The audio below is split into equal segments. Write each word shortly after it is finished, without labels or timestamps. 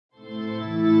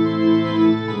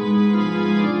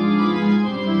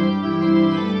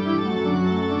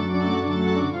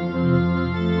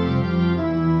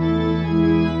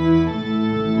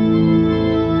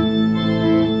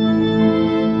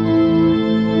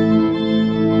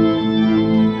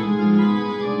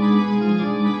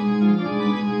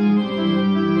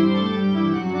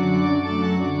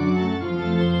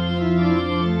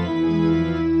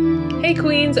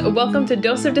Queens, welcome to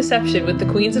Dose of Deception with the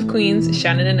Queens of Queens,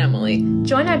 Shannon and Emily.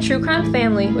 Join our true crime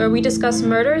family where we discuss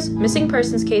murders, missing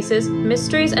persons cases,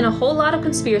 mysteries, and a whole lot of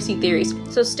conspiracy theories.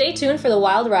 So stay tuned for the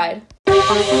wild ride.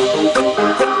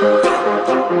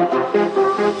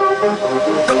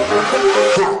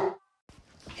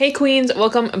 Hey Queens,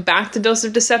 welcome back to Dose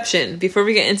of Deception. Before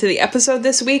we get into the episode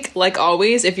this week, like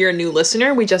always, if you're a new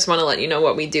listener, we just want to let you know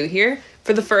what we do here.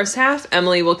 For the first half,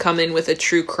 Emily will come in with a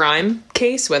true crime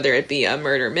case, whether it be a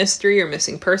murder mystery or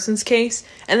missing persons case.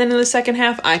 And then in the second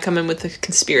half, I come in with a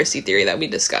conspiracy theory that we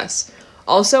discuss.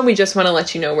 Also, we just want to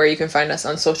let you know where you can find us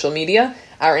on social media.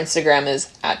 Our Instagram is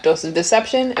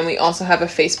 @DoseOfDeception, and we also have a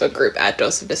Facebook group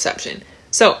 @DoseOfDeception.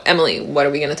 So, Emily, what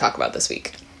are we going to talk about this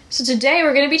week? So today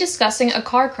we're going to be discussing a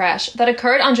car crash that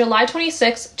occurred on July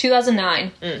 26,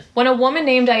 2009, when a woman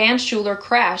named Diane Schuler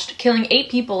crashed, killing 8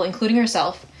 people, including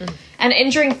herself, and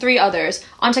injuring 3 others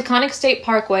on Taconic State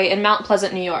Parkway in Mount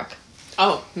Pleasant, New York.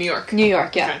 Oh, New York. New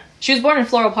York, yeah. Okay. She was born in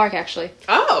Floral Park, actually.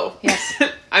 Oh! Yes.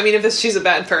 I mean, if she's a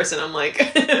bad person, I'm like,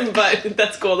 but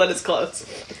that's cool that it's close.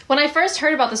 When I first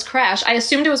heard about this crash, I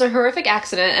assumed it was a horrific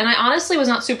accident, and I honestly was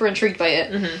not super intrigued by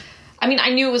it. Mm-hmm. I mean, I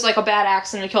knew it was like a bad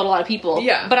accident and killed a lot of people.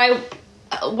 Yeah.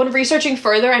 But when researching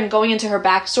further and going into her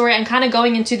backstory and kind of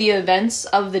going into the events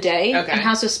of the day and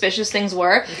how suspicious things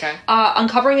were,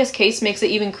 uncovering this case makes it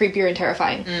even creepier and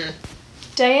terrifying.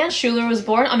 Diane Schuler was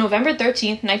born on November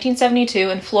 13th,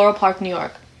 1972 in Floral Park, New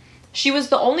York. She was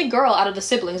the only girl out of the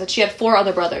siblings, and she had 4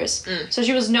 other brothers. So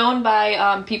she was known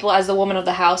by people as the woman of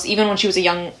the house, even when she was a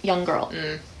young girl.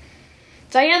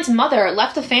 Diane's mother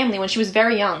left the family when she was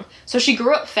very young, so she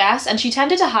grew up fast, and she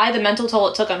tended to hide the mental toll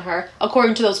it took on her,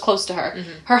 according to those close to her.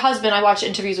 Her husband, I watched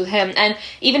interviews with him, and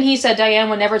even he said Diane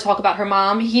would never talk about her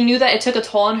mom. He knew that it took a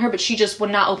toll on her, but she just would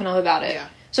not open up about it. Yeah.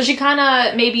 So she kind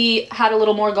of maybe had a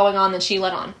little more going on than she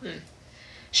let on.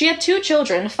 She had 2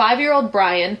 children, 5-year-old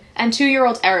Brian and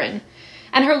 2-year-old Erin,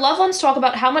 and her loved ones talk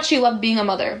about how much she loved being a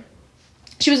mother.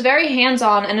 She was very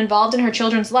hands-on and involved in her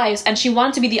children's lives, and she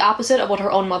wanted to be the opposite of what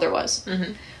her own mother was.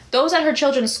 Those at her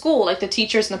children's school, like the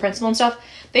teachers and the principal and stuff,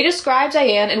 they described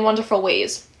Diane in wonderful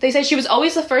ways. They say she was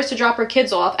always the first to drop her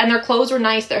kids off, and their clothes were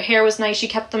nice, their hair was nice, she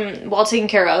kept them well taken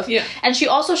care of. Yeah. And she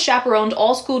also chaperoned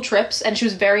all school trips, and she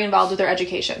was very involved with their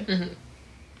education.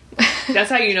 That's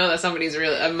how you know that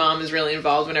a mom is really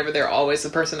involved, whenever they're always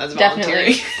the person that's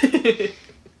volunteering. Definitely.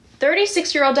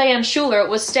 36-year-old Diane Schuler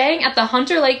was staying at the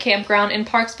Hunter Lake Campground in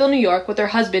Parksville, New York with her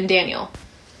husband, Daniel.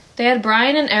 They had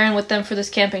Brian and Erin with them for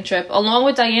this camping trip, along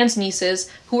with Diane's nieces,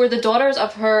 who were the daughters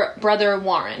of her brother,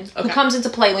 Warren, who comes into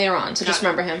play later on, so just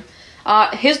remember him.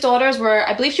 His daughters were,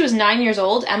 I believe she was 9 years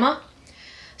old, Emma,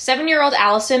 7-year-old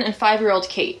Allison, and 5-year-old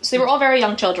Kate. So they were all very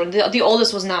young children. The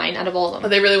oldest was 9 out of all of them. Well,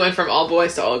 they really went from all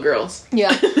boys to all girls.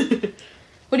 Yeah.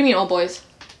 What do you mean all boys?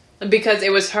 Because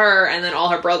it was her and then all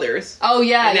her brothers. Oh,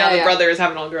 yeah, and now the brother is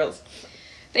having all girls.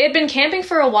 They had been camping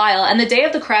for a while, and the day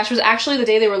of the crash was actually the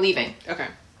day they were leaving. Okay.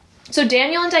 So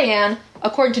Daniel and Diane,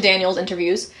 according to Daniel's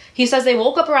interviews, he says they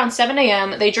woke up around 7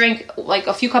 a.m., they drank like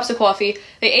a few cups of coffee,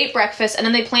 they ate breakfast, and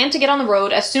then they planned to get on the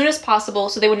road as soon as possible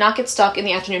so they would not get stuck in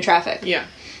the afternoon traffic. Yeah.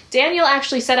 Daniel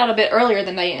actually set out a bit earlier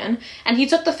than Diane, and he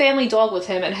took the family dog with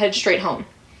him and headed straight home.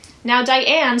 Now,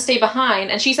 Diane stayed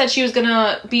behind, and she said she was going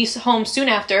to be home soon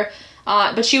after,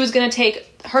 but she was going to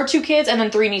take her 2 kids and then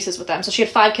 3 nieces with them. So she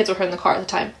had 5 kids with her in the car at the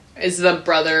time. Is the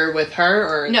brother with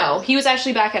her? Or no, he was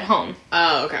actually back at home.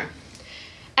 Oh, okay.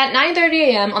 At 9:30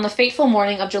 a.m. on the fateful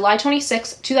morning of July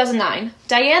 26, 2009,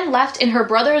 Diane left in her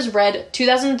brother's red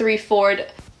 2003 Ford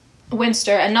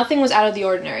Winster, and nothing was out of the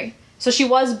ordinary. So she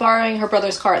was borrowing her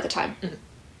brother's car at the time.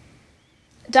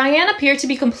 Diane appeared to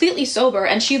be completely sober,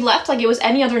 and she left like it was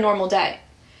any other normal day.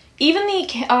 Even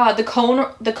the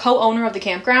co-owner of the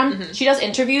campground, she does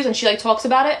interviews and she talks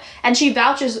about it, and she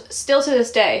vouches still to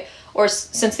this day, or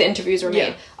since the interviews were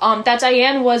made, that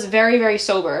Diane was very, very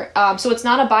sober. So it's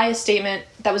not a biased statement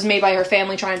that was made by her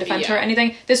family trying to defend her or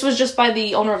anything. This was just by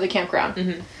the owner of the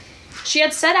campground. She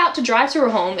had set out to drive to her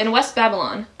home in West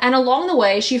Babylon, and along the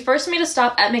way, she first made a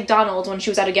stop at McDonald's when she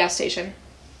was at a gas station.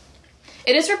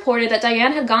 It is reported that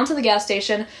Diane had gone to the gas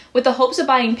station with the hopes of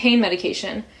buying pain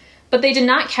medication, but they did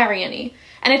not carry any.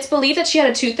 And it's believed that she had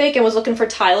a toothache and was looking for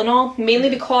Tylenol,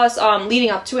 mainly because leading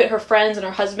up to it, her friends and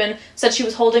her husband said she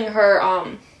was holding her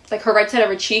her right side of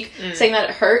her cheek, saying that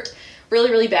it hurt really,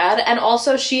 really bad. And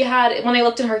also she had, when they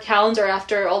looked in her calendar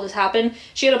after all this happened,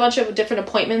 she had a bunch of different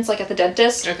appointments, like at the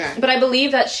dentist. Okay. But I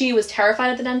believe that she was terrified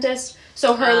at the dentist.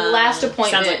 So her last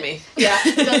appointment... Sounds like me. Yeah,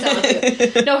 it does sound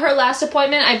like you. No, her last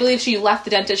appointment, I believe she left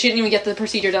the dentist. She didn't even get the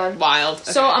procedure done. Wild.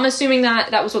 Okay. So I'm assuming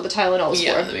that was what the Tylenol was for.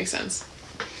 Yeah, that makes sense.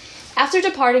 After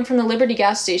departing from the Liberty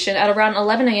gas station at around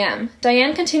 11 a.m.,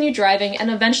 Diane continued driving and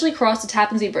eventually crossed the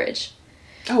Tappan Zee Bridge.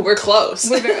 Oh, we're close.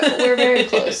 We're very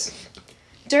close.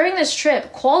 During this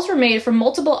trip, calls were made from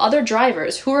multiple other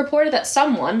drivers who reported that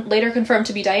someone, later confirmed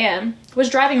to be Diane, was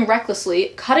driving recklessly,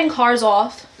 cutting cars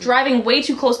off, driving way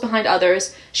too close behind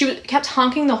others. She kept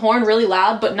honking the horn really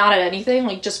loud, but not at anything,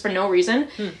 like, just for no reason.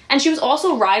 And she was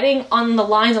also riding on the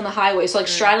lines on the highway, so, like,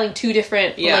 straddling two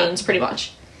different lanes, pretty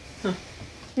much.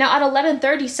 Now, at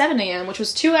 11:37 a.m., which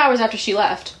was 2 hours after she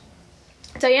left,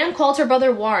 Diane called her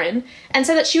brother Warren and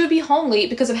said that she would be home late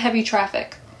because of heavy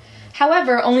traffic.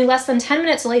 However, only less than 10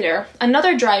 minutes later,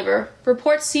 another driver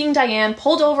reports seeing Diane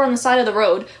pulled over on the side of the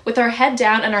road with her head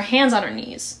down and her hands on her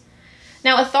knees.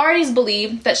 Now, authorities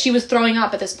believe that she was throwing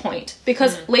up at this point,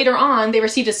 because later on, they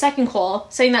received a second call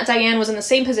saying that Diane was in the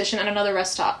same position at another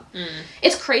rest stop.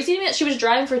 It's crazy to me that she was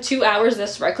driving for 2 hours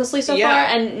this recklessly so far,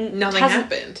 and nothing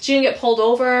happened. She didn't get pulled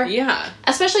over. Yeah.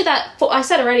 Especially that, I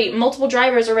said already, multiple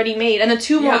drivers already made, and the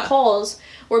two more calls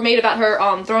were made about her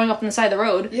throwing up on the side of the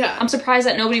road. Yeah. I'm surprised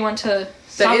that nobody went to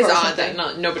stop her. That is odd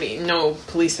that no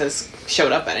police has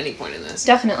showed up at any point in this.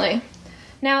 Definitely.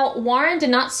 Now, Warren did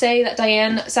not say that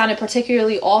Diane sounded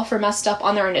particularly off or messed up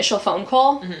on their initial phone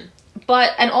call.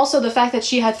 And also the fact that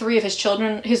she had three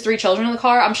children in the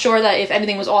car, I'm sure that if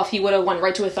anything was off, he would have went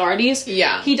right to authorities.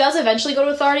 Yeah. He does eventually go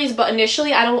to authorities, but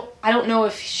initially, I don't know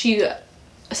if she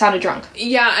sounded drunk.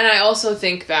 Yeah, and I also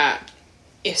think that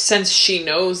since she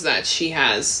knows that she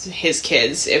has his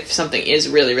kids, if something is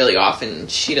really, really off and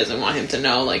she doesn't want him to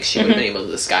know, like, she would have been able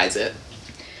to disguise it.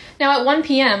 Now, at 1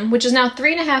 p.m., which is now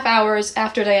 3.5 hours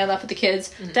after Diane left with the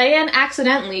kids, Diane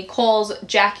accidentally calls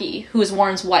Jackie, who is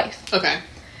Warren's wife. Okay.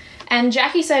 And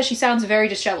Jackie says she sounds very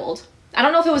disheveled. I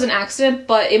don't know if it was an accident,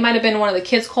 but it might have been one of the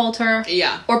kids called her.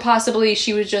 Yeah. Or possibly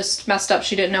she was just messed up.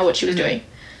 She didn't know what she was doing.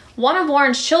 One of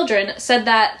Warren's children said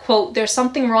that, quote, "there's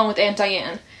something wrong with Aunt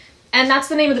Diane." And that's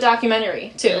the name of the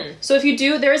documentary, too. So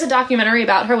there is a documentary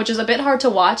about her, which is a bit hard to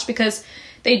watch because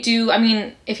they do, I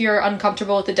mean, if you're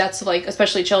uncomfortable with the deaths of, like,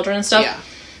 especially children and stuff,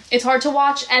 it's hard to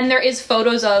watch. And there is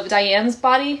photos of Diane's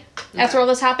body after all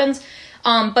this happens.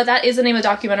 But that is the name of the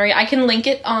documentary. I can link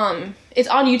it. It's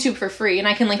on YouTube for free, and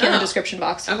I can link it in the description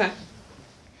box. Okay.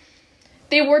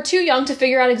 They were too young to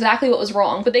figure out exactly what was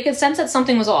wrong, but they could sense that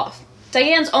something was off.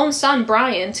 Diane's own son,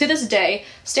 Brian, to this day,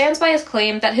 stands by his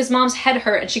claim that his mom's head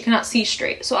hurt and she could not see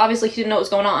straight. So obviously he didn't know what was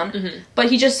going on. But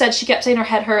he just said she kept saying her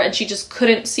head hurt and she just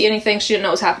couldn't see anything. She didn't know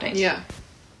what was happening. Yeah.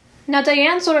 Now,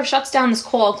 Diane sort of shuts down this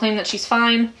call, claiming that she's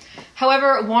fine.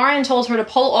 However, Warren told her to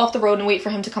pull off the road and wait for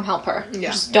him to come help her.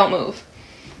 Yeah. Just don't move.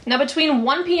 Now, between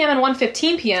 1 p.m. and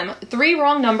 1:15 p.m., 3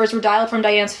 wrong numbers were dialed from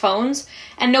Diane's phones,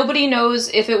 and nobody knows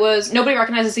if it was... Nobody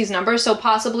recognizes these numbers, so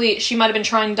possibly she might have been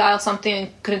trying to dial something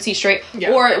and couldn't see straight,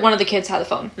 or one of the kids had the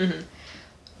phone.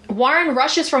 Warren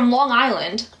rushes from Long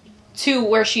Island to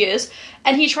where she is,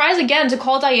 and he tries again to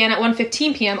call Diane at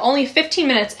 1:15 p.m., only 15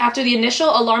 minutes after the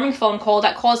initial alarming phone call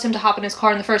that caused him to hop in his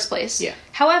car in the first place. Yeah.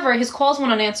 However, his calls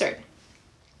went unanswered.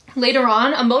 Later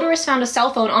on, a motorist found a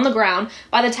cell phone on the ground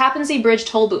by the Tappan Zee Bridge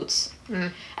toll booths.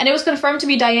 And it was confirmed to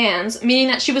be Diane's, meaning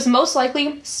that she was most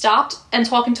likely stopped and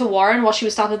talking to Warren while she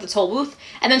was stopped at the toll booth,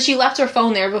 and then she left her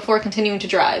phone there before continuing to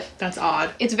drive. That's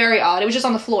odd. It's very odd. It was just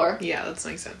on the floor. Yeah, that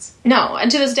makes sense. No, and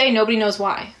to this day, nobody knows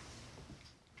why.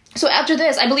 So after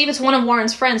this, I believe it's one of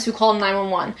Warren's friends who called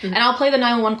 911, and I'll play the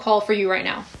 911 call for you right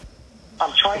now.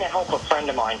 I'm trying to help a friend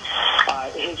of mine.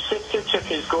 His sister took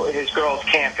his girls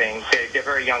camping. They're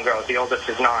very young girls. The oldest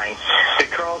is 9.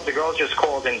 The girls just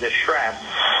called in distress.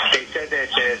 They said that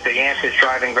the aunt is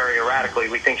driving very erratically.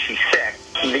 We think she's sick.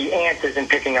 The aunt isn't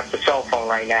picking up the cell phone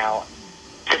right now.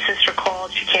 The sister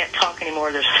called. She can't talk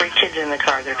anymore. There's 3 kids in the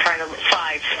car. They're trying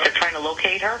to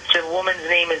locate her. The woman's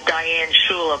name is Diane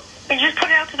Schuler. And just put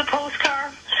it out to the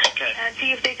postcard and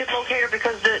see if they could locate her,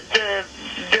 because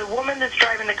the woman that's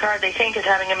driving the car, they think, is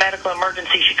having a medical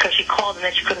emergency because she called and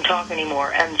then she couldn't talk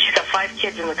anymore. And she's got 5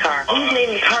 kids in the car. Whose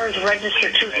name the car is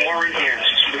registered to? Warren, yes.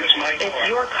 It's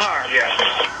your car.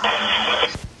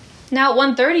 Yes. Now,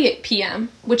 at 1:30 p.m.,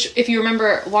 which, if you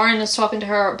remember, Warren is talking to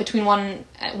her between 1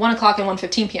 o'clock and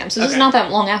 1:15 p.m., so this is not that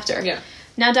long after. Yeah.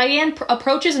 Now, Diane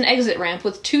approaches an exit ramp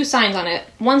with 2 signs on it.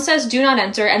 One says, "Do not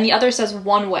enter," and the other says,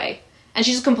 "One way." And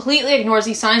she just completely ignores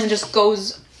these signs and just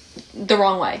goes the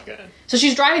wrong way. Good. So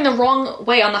she's driving the wrong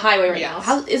way on the highway right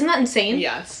now. Isn't that insane?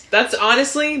 Yes. That's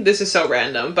honestly, this is so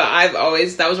random, but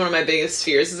that was one of my biggest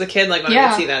fears as a kid, like when I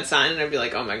would see that sign and I'd be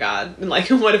like, oh my god, and like,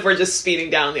 what if we're just speeding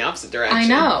down the opposite direction? I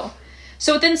know.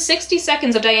 So within 60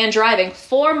 seconds of Diane driving,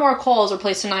 4 more calls were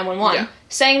placed to 911,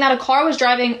 saying that a car was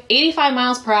driving 85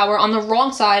 miles per hour on the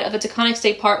wrong side of the Taconic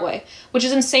State Parkway, which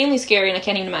is insanely scary, and I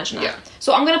can't even imagine that.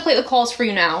 So I'm going to play the calls for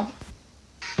you now.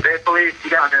 They believe you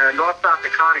got north-south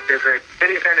Taconic. There's a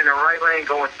minivan in the right lane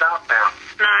going southbound.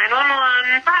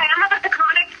 911. Hi, I'm at the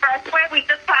Taconic Expressway. We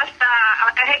just passed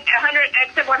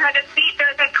exit 100 feet.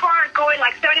 There's a car going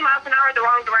like 70 miles an hour the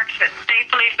wrong direction. State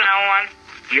Police 911.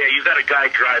 Yeah, you got a guy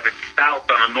driving south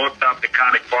on a north-south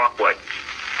Taconic Parkway.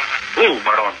 Ooh,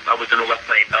 I was in the left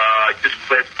lane. Just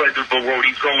Pleasantville Road.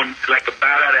 He's going like a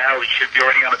bat out of hell. He should be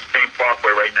already on the same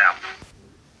parkway right now.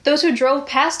 Those who drove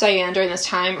past Diane during this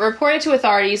time reported to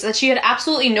authorities that she had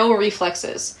absolutely no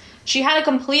reflexes. She had a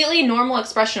completely normal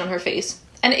expression on her face,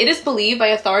 and it is believed by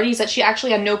authorities that she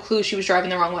actually had no clue she was driving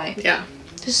the wrong way. Yeah.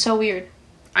 This is so weird.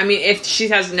 I mean, if she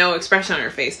has no expression on her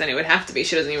face, then it would have to be.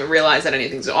 She doesn't even realize that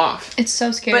anything's off. It's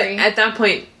so scary. But at that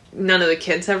point, none of the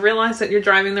kids have realized that you're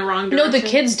driving the wrong direction? No, the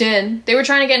kids did. They were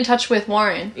trying to get in touch with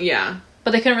Warren. Yeah.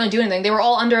 But they couldn't really do anything. They were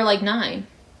all under, 9.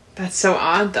 That's so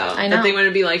odd, though. I know. That they want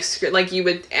to be, like you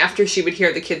would, after she would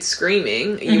hear the kids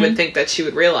screaming, you would think that she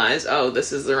would realize, oh,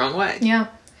 this is the wrong way. Yeah.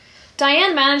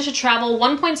 Diane managed to travel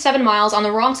 1.7 miles on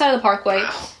the wrong side of the parkway.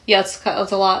 Wow. Yeah,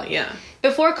 that's a lot. Yeah.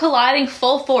 Before colliding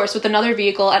full force with another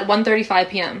vehicle at 1:35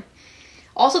 p.m.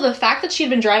 Also, the fact that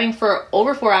she'd been driving for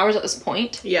over 4 hours at this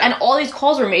point, and all these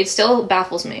calls were made, still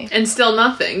baffles me. And still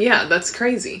nothing. Yeah, that's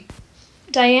crazy.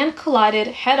 Diane collided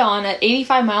head-on at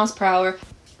 85 miles per hour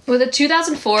with a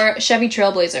 2004 Chevy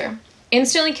Trailblazer,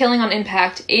 instantly killing on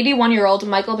impact 81-year-old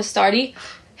Michael Bastardi,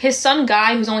 his son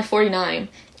Guy, who's only 49,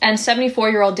 and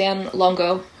 74-year-old Dan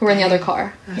Longo, who were in the other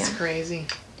car. That's crazy.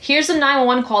 Here's the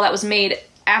 911 call that was made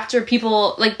after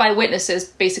people, by witnesses,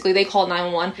 basically. They called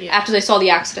 911 after they saw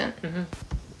the accident. Mm-hmm.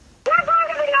 What road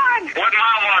are we on? What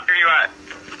mile walk are you at?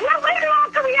 What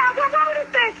road are we on? What road is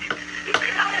this?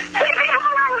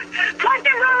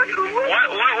 Pleasant Road. What?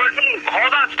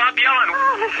 Hold on, stop yelling.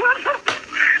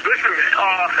 Listen,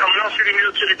 I'm Mill City, New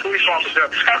York City police officer.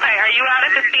 Okay, are you out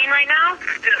at the scene right now?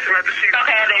 Yes, I'm at the scene.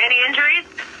 Okay, are there any injuries?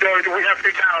 We have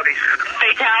fatalities.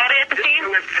 Fatality at the scene?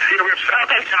 We have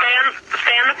okay,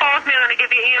 stay on the phone with me. I'm going to give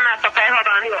you EMS, okay? Hold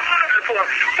on.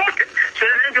 Fuck it. So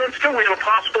the ambulance too, we have a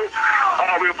possible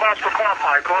car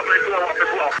fire. Call it up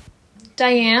as well.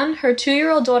 Diane, her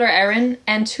 2-year-old daughter Erin,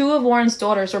 and 2 of Warren's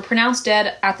daughters were pronounced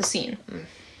dead at the scene.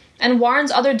 And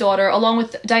Warren's other daughter, along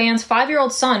with Diane's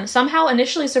 5-year-old son, somehow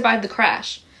initially survived the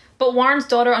crash. But Warren's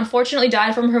daughter unfortunately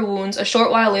died from her wounds a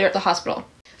short while later at the hospital.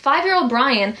 5-year-old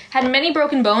Brian had many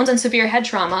broken bones and severe head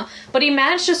trauma, but he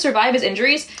managed to survive his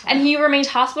injuries, and he remained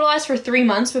hospitalized for 3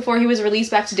 months before he was released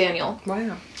back to Daniel.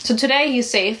 Wow. So today he's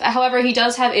safe. However, he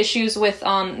does have issues with,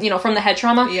 from the head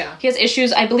trauma. Yeah. He has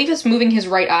issues, I believe it's moving his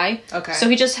right eye. Okay. So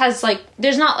he just has,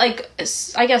 there's not,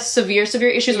 I guess, severe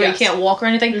issues where he can't walk or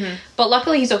anything. Mm-hmm. But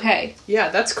luckily he's okay. Yeah,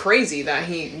 that's crazy that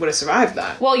he would have survived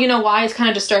that. Well, you know why? It's kind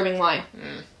of disturbing why.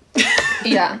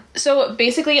 Yeah. So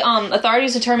basically,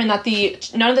 authorities determined that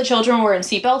none of the children were in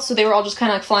seatbelts, so they were all just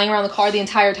kind of flying around the car the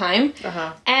entire time.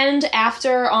 Uh-huh. And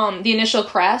after the initial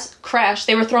crash,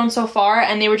 they were thrown so far,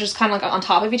 and they were just kind of on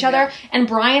top of each other. And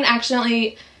Brian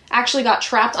actually got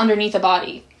trapped underneath a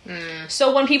body.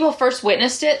 So when people first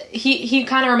witnessed it, he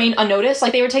kind of remained unnoticed.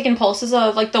 They were taking pulses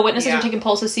of, the witnesses were taking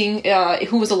pulses, seeing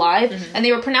who was alive, and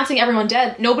they were pronouncing everyone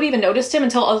dead. Nobody even noticed him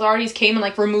until authorities came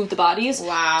and, removed the bodies.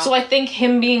 Wow. So I think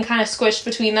him being kind of squished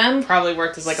between them probably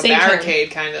worked as, a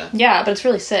barricade, kind of. Yeah, but it's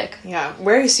really sick. Yeah.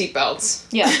 Wear your seatbelts.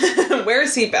 Yeah. Wear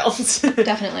seatbelts.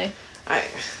 Definitely.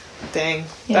 Dang.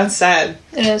 Yeah. That's sad.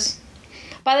 It is.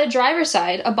 By the driver's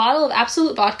side, a bottle of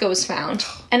Absolute vodka was found,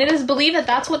 and it is believed that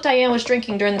that's what Diane was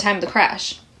drinking during the time of the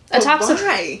crash.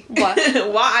 Why? What?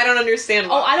 Why? I don't understand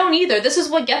why. Oh, I don't either. This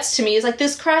is what gets to me, is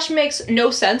this crash makes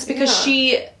no sense, because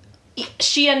she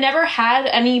had never had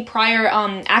any prior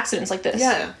accidents like this.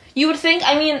 Yeah. You would think,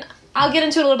 I'll get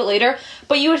into it a little bit later,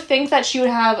 but you would think that she would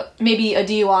have maybe a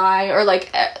DUI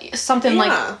or something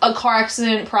like a car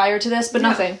accident prior to this, but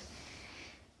nothing.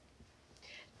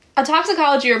 A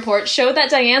toxicology report showed that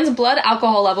Diane's blood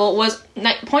alcohol level was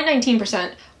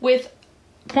 0.19%, with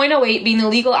 0.08 being the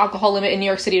legal alcohol limit in New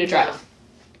York City to drive.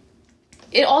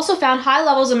 It also found high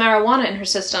levels of marijuana in her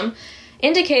system,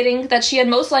 indicating that she had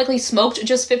most likely smoked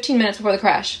just 15 minutes before the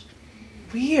crash.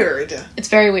 Weird. It's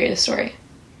very weird, this story.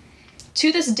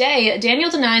 To this day, Daniel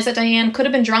denies that Diane could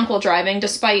have been drunk while driving,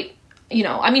 despite, he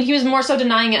was more so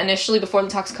denying it initially before the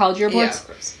toxicology reports. Yeah, of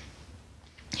course.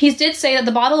 He did say that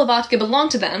the bottle of vodka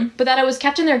belonged to them, but that it was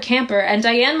kept in their camper, and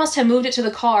Diane must have moved it to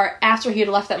the car after he had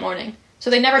left that morning. So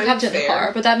they never kept it in the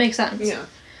car, but that makes sense. Yeah.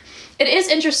 It is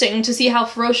interesting to see how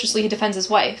ferociously he defends his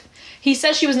wife. He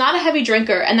says she was not a heavy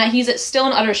drinker and that he's still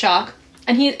in utter shock.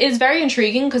 And he is very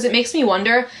intriguing because it makes me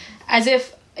wonder as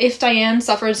if Diane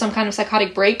suffered some kind of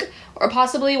psychotic break, or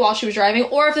possibly while she was driving,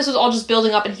 or if this was all just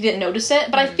building up and he didn't notice it.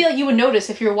 But I feel like you would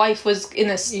notice if your wife was in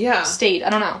this state. I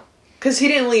don't know. Because he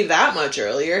didn't leave that much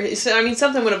earlier. So, I mean,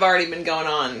 something would have already been going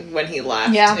on when he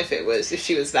left if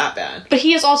she was that bad. But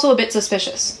he is also a bit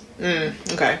suspicious.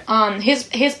 Okay.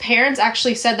 His parents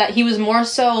actually said that he was more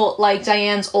so like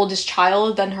Diane's oldest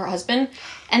child than her husband,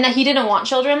 and that he didn't want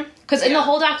children. Because in the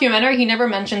whole documentary, he never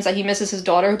mentions that he misses his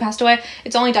daughter who passed away.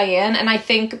 It's only Diane, and I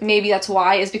think maybe that's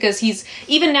why, is because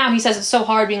even now he says it's so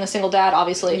hard being a single dad,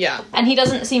 obviously. Yeah. And he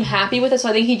doesn't seem happy with it, so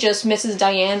I think he just misses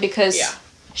Diane because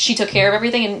she took care of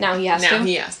everything, and now he has to. Now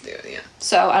he has to, yeah.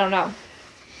 So, I don't know.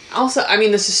 Also, I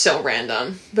mean, this is so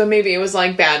random, but maybe it was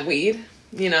like bad weed.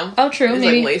 You know? Oh, true. It was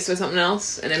maybe. like laced with something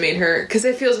else, and it made her... Because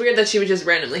it feels weird that she would just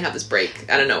randomly have this break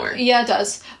out of nowhere. Yeah, it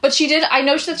does. But I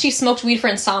noticed that she smoked weed for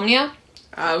insomnia.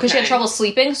 Because she had trouble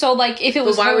sleeping, so, like, if it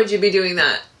was... But why would you be doing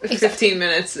that 15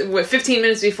 minutes? 15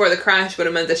 minutes before the crash would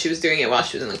have meant that she was doing it while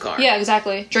she was in the car. Yeah,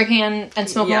 exactly. Drinking and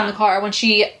smoking in the car, when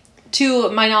she,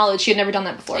 to my knowledge, she had never done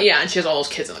that before. Yeah, and she has all those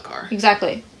kids in the car.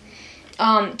 Exactly.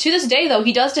 To this day, though,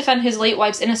 he does defend his late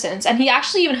wife's innocence, and he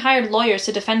actually even hired lawyers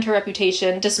to defend her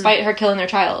reputation, despite her killing their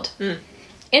child.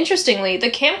 Interestingly, the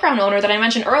campground owner that I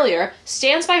mentioned earlier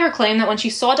stands by her claim that when she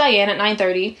saw Diane at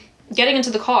 9:30, getting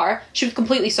into the car, she was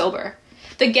completely sober.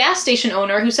 The gas station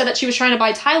owner, who said that she was trying to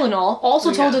buy Tylenol,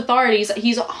 also told authorities that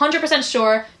he's 100%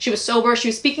 sure she was sober, she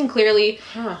was speaking clearly.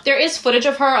 There is footage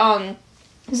of her,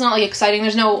 it's not, like, exciting,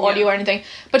 there's no audio or anything,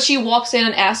 but she walks in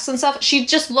and asks and stuff. She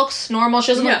just looks normal,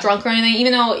 she doesn't look drunk or anything,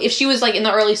 even though if she was, like, in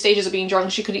the early stages of being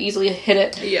drunk, she could easily hit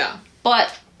it. Yeah.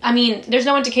 But... I mean, there's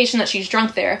no indication that she's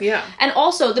drunk there. Yeah. And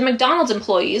also, the McDonald's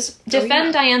employees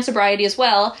defend Diane's sobriety as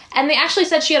well, and they actually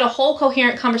said she had a whole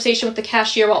coherent conversation with the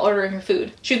cashier while ordering her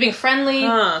food. She was being friendly,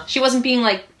 she wasn't being,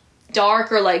 like,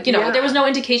 dark or, like, there was no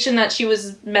indication that she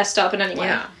was messed up in any way.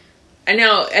 Yeah. And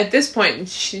now, at this point,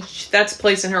 that's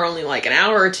placing her only, like, an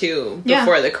hour or two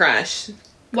before the crash.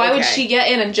 Why would she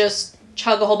get in and just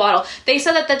chug a whole bottle? They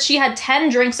said that she had 10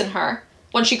 drinks in her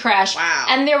when she crashed. Wow.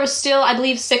 And there was still, I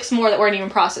believe, 6 more that weren't even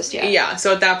processed yet. Yeah,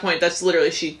 so at that point, that's literally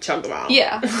she chugged the bottle.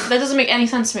 Yeah, that doesn't make any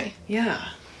sense to me. Yeah,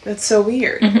 that's so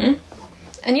weird.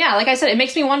 And yeah, like I said, it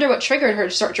makes me wonder what triggered her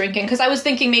to start drinking, because I was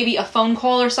thinking maybe a phone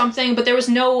call or something, but there was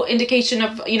no indication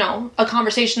of, a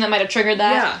conversation that might have triggered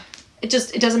that. Yeah. It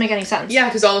doesn't make any sense. Yeah,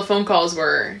 because all the phone calls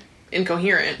were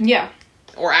incoherent. Yeah.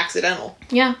 Or accidental.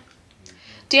 Yeah.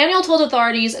 Daniel told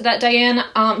authorities that Diane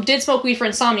did smoke weed for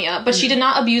insomnia, but she did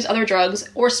not abuse other drugs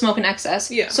or smoke in excess.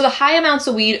 Yeah. So the high amounts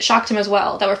of weed shocked him as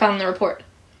well that were found in the report.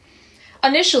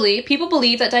 Initially, people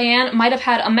believed that Diane might have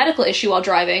had a medical issue while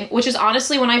driving, which is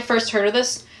honestly, when I first heard of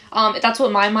this, that's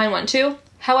what my mind went to.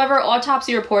 However,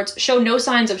 autopsy reports show no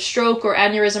signs of stroke or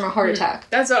aneurysm or heart attack.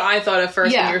 That's what I thought at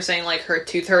first when you were saying, like, her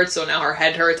tooth hurts, so now her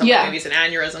head hurts. I'm like, maybe it's an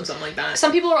aneurysm, something like that.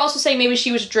 Some people are also saying maybe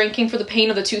she was drinking for the pain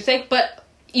of the toothache, but...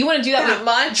 You wouldn't do that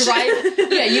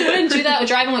you wouldn't do that with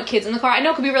driving with kids in the car. I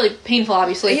know it could be really painful,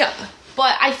 obviously. Yeah.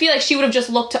 But I feel like she would have just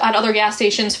looked at other gas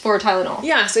stations for Tylenol.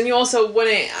 Yes, and you also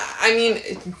wouldn't... I mean,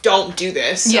 don't do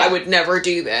this. Yeah. I would never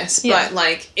do this. Yeah. But,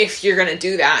 like, if you're gonna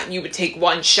do that, you would take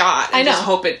one shot and just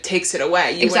hope it takes it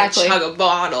away. You wouldn't chug a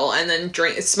bottle and then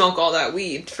smoke all that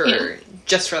weed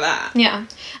just for that. Yeah.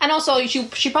 And also, she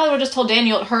probably would have just told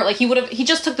Daniel it hurt. Like, he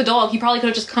just took the dog. He probably could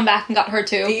have just come back and got her,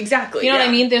 too. Exactly, You know what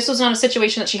I mean? This was not a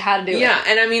situation that she had to do. Yeah,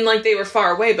 and I mean, like, they were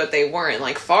far away, but they weren't,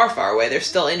 like, far away. They're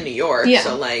still in New York. Yeah.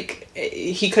 So, like,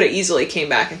 he could have easily came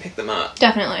back and picked them up.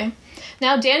 Definitely.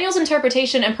 Now, Daniel's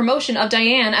interpretation and promotion of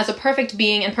Diane as a perfect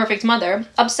being and perfect mother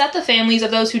upset the families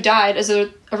of those who died as a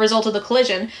result of the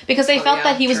collision, because they felt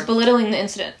that he was belittling the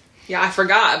incident. Yeah, I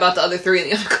forgot about the other 3 in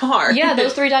the other car. Yeah,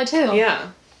 those 3 died too. Yeah.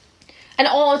 And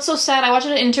it's so sad. I watched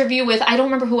an interview with, I don't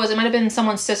remember who it was, it might have been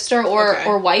someone's sister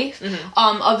or wife,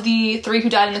 of the 3 who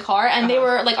died in the car, and they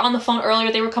were, like, on the phone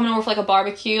earlier, they were coming over for, like, a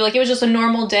barbecue, like, it was just a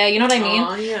normal day, you know what I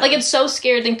mean? Yeah. Like, it's so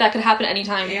scary to think that could happen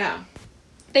anytime. Yeah.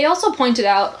 They also pointed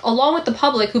out, along with the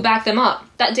public who backed them up,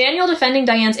 that Daniel defending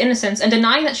Diane's innocence and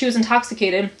denying that she was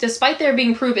intoxicated, despite there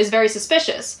being proof, is very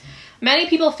suspicious. Many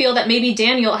people feel that maybe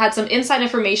Daniel had some inside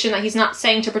information that he's not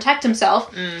saying to protect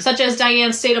himself, such as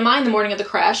Diane's state of mind the morning of the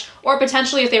crash, or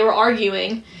potentially if they were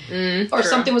arguing, or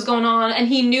something was going on, and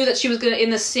he knew that she was in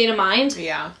this state of mind.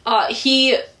 Yeah.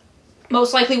 He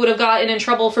most likely would have gotten in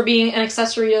trouble for being an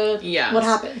accessory to what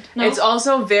happened. No? It's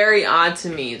also very odd to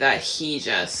me that he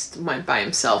just went by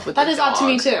himself with the dog. That is odd to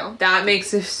me, too. That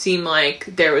makes it seem like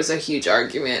there was a huge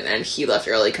argument and he left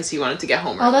early because he wanted to get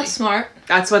home early. Oh, that's smart.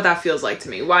 That's what that feels like to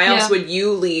me. Why else would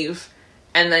you leave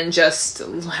and then just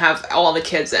have all the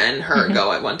kids and her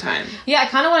go at one time? Yeah, I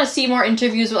kind of want to see more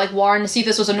interviews with, like, Warren to see if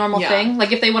this was a normal thing.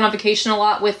 Like, if they went on vacation a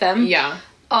lot with them. Yeah.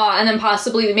 And then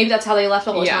possibly, maybe that's how they left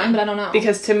all the time, but I don't know.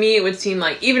 Because to me, it would seem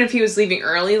like, even if he was leaving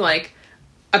early, like,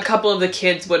 a couple of the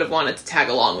kids would have wanted to tag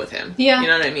along with him. Yeah. You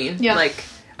know what I mean? Yeah. Like,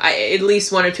 at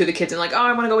least one or two of the kids are like, oh,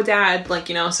 I want to go with Dad. Like,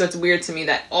 you know, so it's weird to me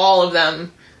that all of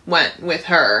them went with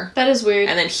her. That is weird.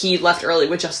 And then he left early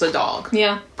with just the dog.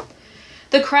 Yeah.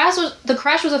 The crash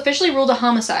was officially ruled a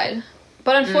homicide.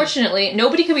 But unfortunately,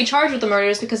 nobody could be charged with the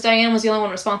murders because Diane was the only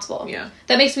one responsible. Yeah.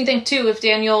 That makes me think, too, if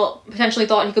Daniel potentially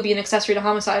thought he could be an accessory to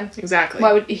homicide.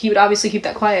 Exactly. He would obviously keep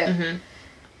that quiet. Mm-hmm.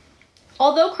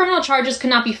 Although criminal charges could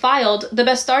not be filed, the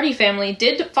Bastardi family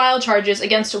did file charges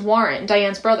against Warren,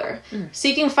 Diane's brother,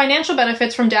 seeking financial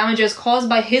benefits from damages caused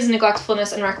by his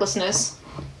neglectfulness and recklessness.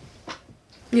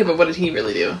 Yeah, but what did he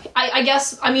really do? I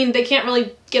guess, I mean, they can't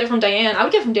really get it from Diane. I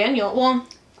would get it from Daniel. Well,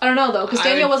 I don't know, though, because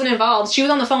Daniel wasn't involved. She was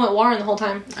on the phone with Warren the whole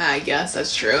time. I guess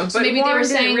that's true. So but maybe Warren they were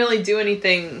saying... didn't really do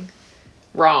anything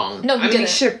wrong. No, he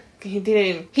didn't. He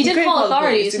didn't. He did call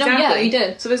authorities. Exactly. No, yeah, he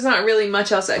did. So there's not really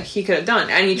much else that he could have done.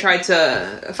 And he tried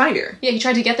to find her. Yeah, he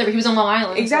tried to get there, but he was on Long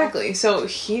Island. Exactly. So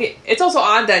it's also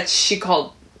odd that she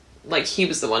called, like, he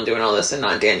was the one doing all this and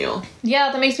not Daniel.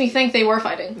 Yeah, that makes me think they were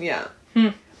fighting. Yeah.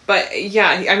 But, yeah,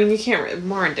 I mean,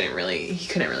 Warren he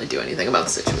couldn't really do anything about the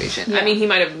situation. Yeah. I mean, he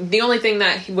might have, the only thing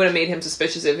that would have made him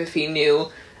suspicious if he knew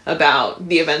about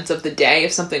the events of the day,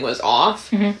 if something was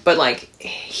off. But, like,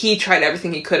 he tried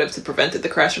everything he could have to prevent the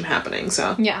crash from happening,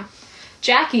 so. Yeah.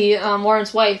 Jackie,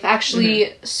 Warren's wife,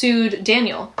 actually sued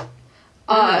Daniel.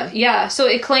 Yeah, so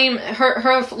it claimed,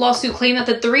 her lawsuit claimed that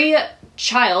the three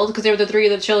because they were the three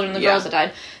of the children, the girls that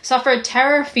died, suffered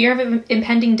terror, fear of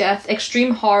impending death,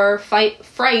 extreme horror,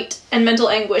 fright, and mental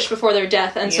anguish before their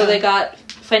death, and so they got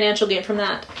financial gain from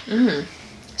that.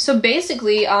 So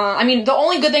basically, I mean, the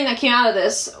only good thing that came out of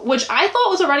this, which I thought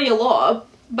was already a law,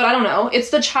 but I don't know,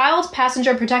 it's the Child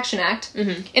Passenger Protection Act.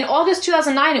 In August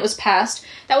 2009, it was passed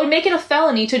that would make it a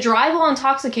felony to drive while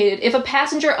intoxicated if a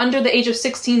passenger under the age of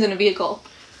 16 is in a vehicle.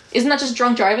 Isn't that just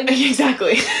drunk driving?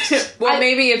 Exactly. Well,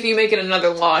 maybe if you make it another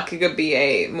law, it could be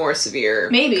a more severe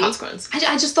consequence.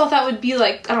 I just thought that would be,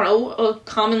 like, I don't know, a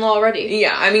common law already.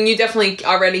 Yeah, I mean, you definitely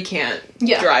already can't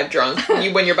drive drunk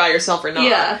when you're by yourself or not.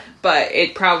 Yeah. But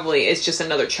it probably is just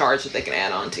another charge that they can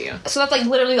add on to you. So that's, like,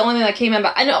 literally the only thing that came in.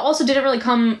 But I know it also didn't really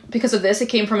come because of this. It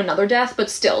came from another death,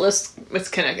 but still, this... It's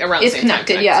connected, around the same time. It's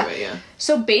connected, to it, yeah.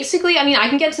 So basically, I mean, I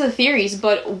can get to the theories,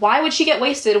 but why would she get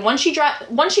wasted once she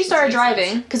started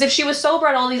driving? Because if she was sober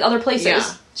at all these other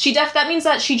places, that means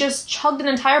that she just chugged an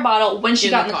entire bottle when she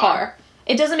got in the car.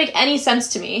 It doesn't make any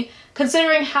sense to me,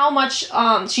 considering how much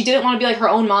she didn't want to be like her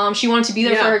own mom. She wanted to be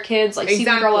there for her kids, like see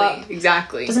them grow up.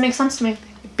 Exactly. Doesn't make sense to me.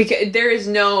 Because there is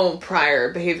no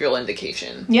prior behavioral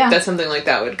indication that something like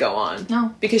that would go on.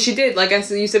 No. Because she did, like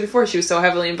you said before, she was so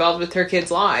heavily involved with her kids'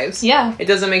 lives. Yeah. It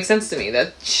doesn't make sense to me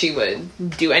that she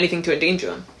would do anything to endanger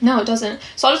them. No, it doesn't.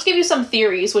 So I'll just give you some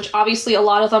theories, which obviously a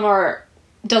lot of them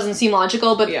doesn't seem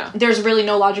logical, but there's really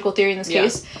no logical theory in this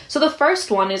case. So the first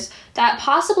one is that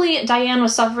possibly Diane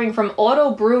was suffering from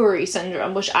auto-brewery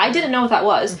syndrome, which I didn't know what that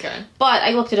was. Okay. But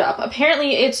I looked it up.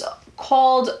 Apparently it's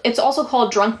also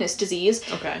called drunkenness disease.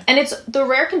 Okay. And it's the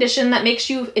rare condition that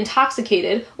makes you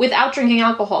intoxicated without drinking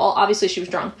alcohol. Obviously she was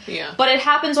drunk. Yeah. But it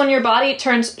happens when your body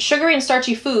turns sugary and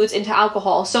starchy foods into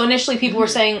alcohol. So initially people were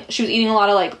saying she was eating a lot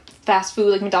of, like, fast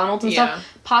food, like McDonald's and stuff.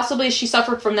 Possibly she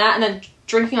suffered from that and then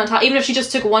drinking on top. Even if she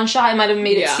just took one shot, it might have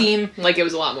made it seem like it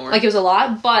was a lot more. Like it was a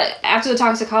lot. But after the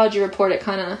toxicology report, it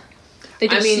kind of... They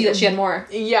did see that she had more.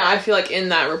 Yeah, I feel like in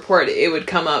that report it would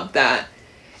come up that,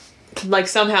 like,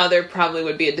 somehow there probably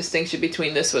would be a distinction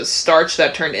between this was starch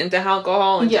that turned into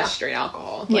alcohol and just straight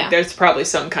alcohol. Like, there's probably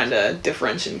some kind of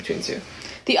differentiation between the two.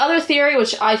 The other theory,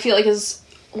 which I feel like is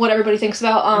what everybody thinks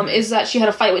about, is that she had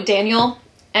a fight with Daniel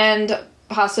and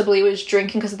possibly was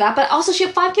drinking because of that. But also she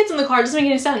had 5 kids in the car. It doesn't make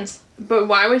any sense. But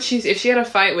why would she... If she had a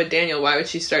fight with Daniel, why would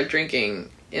she start drinking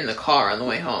in the car on the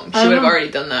way home? She would have already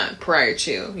done that prior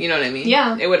to. You know what I mean?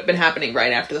 Yeah. It would have been happening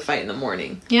right after the fight in the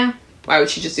morning. Yeah. Why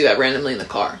would she just do that randomly in the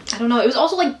car? I don't know. It was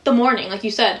also, like, the morning, like you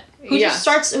said. Who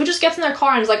just gets in their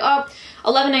car and is like,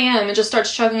 11 a.m. and just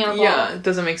starts chugging alcohol. Yeah, it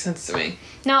doesn't make sense to me.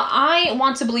 Now, I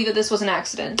want to believe that this was an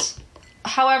accident.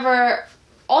 However,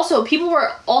 Also, people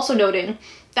were also noting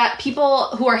that people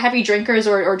who are heavy drinkers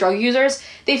or drug users,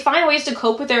 they find ways to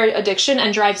cope with their addiction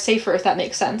and drive safer, if that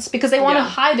makes sense. Because they want to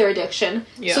hide their addiction.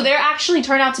 Yeah. So they're actually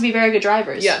turn out to be very good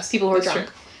drivers. Yes, people who are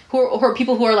drunk. Who are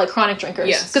people who are, like, chronic drinkers.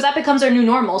 Yes. Because that becomes their new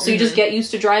normal, so you just get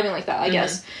used to driving like that, I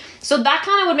guess. So that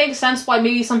kind of would make sense why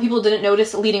maybe some people didn't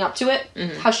notice leading up to it,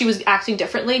 how she was acting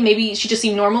differently. Maybe she just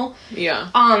seemed normal. Yeah.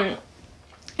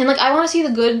 And, like, I want to see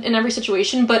the good in every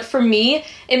situation, but for me,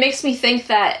 it makes me think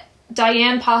that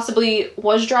Diane possibly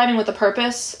was driving with a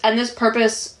purpose, and this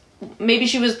purpose, maybe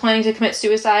she was planning to commit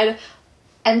suicide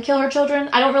and kill her children.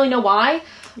 I don't really know why.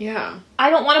 Yeah. I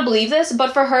don't want to believe this,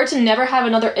 but for her to never have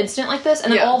another incident like this,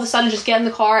 and then all of a sudden just get in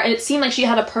the car, and it seemed like she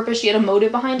had a purpose, she had a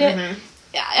motive behind it.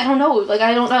 I don't know. Like,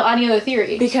 I don't know any other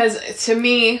theory. Because, to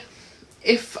me,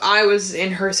 if I was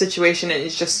in her situation and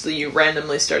it's just you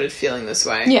randomly started feeling this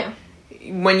way. Yeah.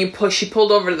 When she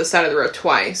pulled over to the side of the road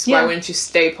twice. Yeah. Why wouldn't you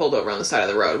stay pulled over on the side of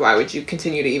the road? Why would you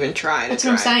continue to even try to That's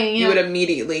what I'm saying, yeah. You would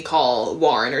immediately call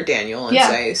Warren or Daniel and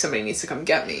say, somebody needs to come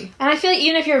get me. And I feel like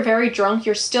even if you're very drunk,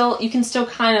 you can still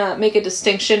kind of make a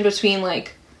distinction between,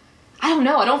 like, I don't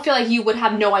know. I don't feel like you would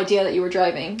have no idea that you were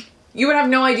driving. You would have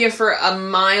no idea for a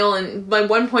mile and, like,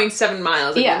 1.7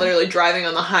 miles. Like, you're literally driving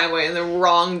on the highway in the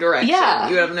wrong direction. Yeah.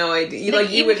 You would have no idea.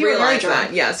 You would realize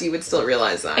that. Yes, you would still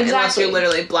realize that. Exactly. Unless you're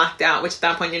literally blacked out, which at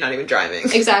that point you're not even driving.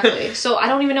 Exactly. So I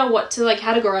don't even know what to, like,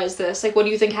 categorize this. Like, what do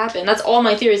you think happened? That's all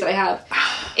my theories that I have.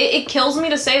 It kills me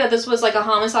to say that this was, like, a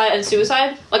homicide and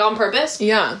suicide, like, on purpose.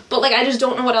 Yeah. But, like, I just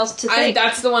don't know what else to think.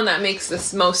 That's the one that makes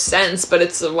the most sense, but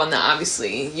it's the one that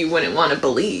obviously you wouldn't want to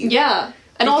believe. Yeah.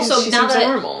 And because also, she now seems that... so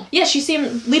normal. Yeah,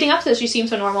 leading up to this, she seemed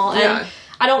so normal. And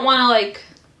I don't want to,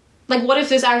 like, what if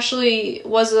this actually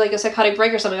was, like, a psychotic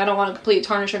break or something? I don't want to completely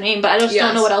tarnish her name, but I just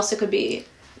don't know what else it could be.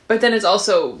 But then it's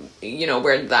also,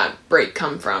 where did that break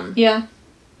come from? Yeah.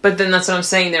 But then that's what I'm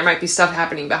saying. There might be stuff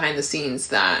happening behind the scenes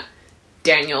that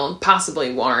Daniel,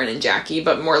 possibly Warren and Jackie,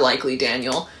 but more likely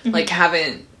Daniel, like,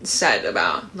 haven't said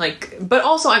about. Like, but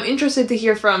also I'm interested to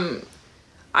hear from...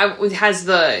 has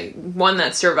the one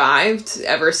that survived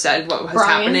ever said what was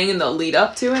happening in the lead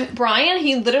up to it? Brian,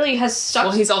 he literally has stuck...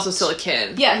 Well, he's also still a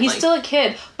kid. Yeah, he's still a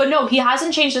kid. But no, he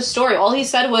hasn't changed his story. All he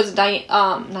said was,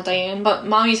 not Diane, but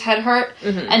Mommy's head hurt,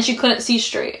 and she couldn't see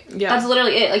straight. Yeah. That's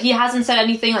literally it. Like, he hasn't said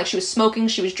anything, like, she was smoking,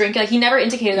 she was drinking. Like, he never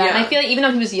indicated that. Yeah. And I feel like even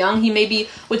though he was young, he maybe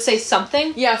would say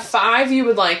something. Yeah, 5, you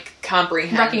would, like,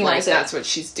 comprehend, recognize like, that's what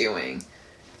she's doing.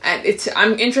 And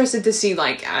I'm interested to see,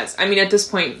 like, at this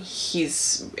point,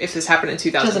 if this happened in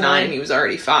 2009, he was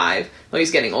already 5. Well,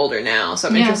 he's getting older now. So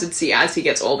I'm interested to see as he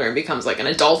gets older and becomes, like, an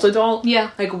adult.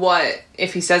 Yeah. Like, what,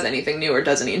 if he says anything new or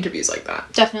does any interviews like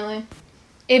that. Definitely.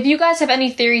 If you guys have any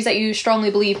theories that you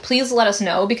strongly believe, please let us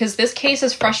know, because this case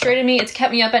has frustrated me. It's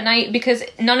kept me up at night because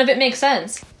none of it makes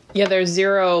sense. Yeah, there's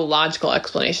zero logical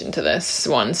explanation to this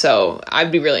one, so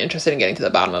I'd be really interested in getting to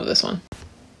the bottom of this one.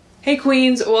 Hey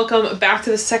Queens, welcome back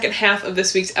to the second half of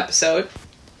this week's episode.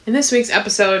 In this week's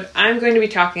episode, I'm going to be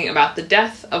talking about the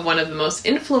death of one of the most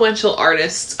influential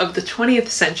artists of the 20th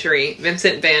century,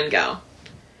 Vincent van Gogh.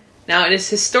 Now, it is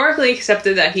historically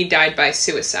accepted that he died by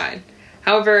suicide.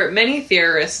 However, many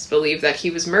theorists believe that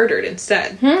he was murdered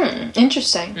instead.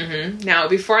 Interesting. Now,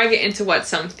 before I get into what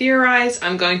some theorize,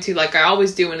 I'm going to, like I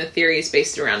always do when a theory is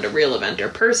based around a real event or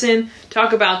person,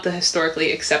 talk about the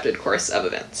historically accepted course of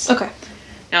events. Okay.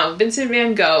 Now, Vincent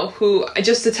van Gogh, who,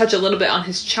 just to touch a little bit on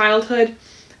his childhood,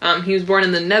 he was born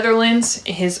in the Netherlands.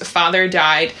 His father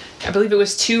died, I believe it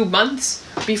was 2 months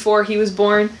before he was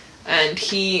born, and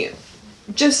he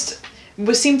just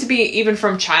seemed to be, even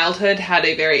from childhood,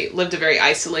 lived a very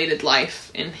isolated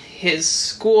life. In his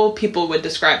school, people would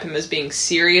describe him as being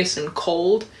serious and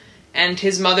cold, and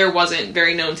his mother wasn't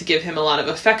very known to give him a lot of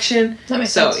affection. That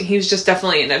makes sense. So he was just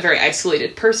definitely a very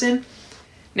isolated person.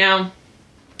 Now,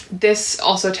 this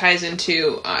also ties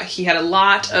into, he had a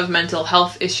lot of mental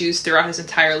health issues throughout his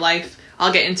entire life.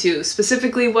 I'll get into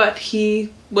specifically what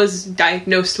he was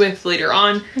diagnosed with later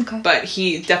on, but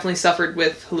he definitely suffered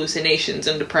with hallucinations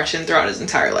and depression throughout his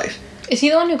entire life. Is he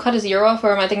the one who cut his ear off,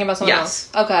 or am I thinking about someone else?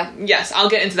 Okay. Yes, I'll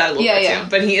get into that a little bit too,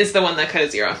 but he is the one that cut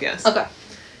his ear off, yes. Okay.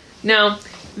 Now,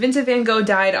 Vincent van Gogh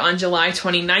died on July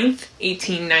 29th,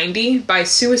 1890, by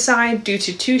suicide due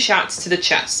to 2 shots to the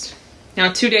chest. Now,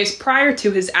 2 days prior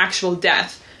to his actual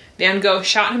death, Van Gogh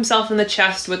shot himself in the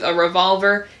chest with a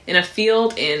revolver in a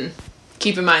field in...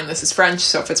 Keep in mind, this is French,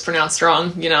 so if it's pronounced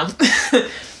wrong,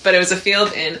 But it was a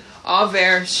field in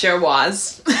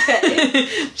Auvers-sur-Oise,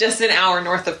 just an hour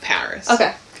north of Paris.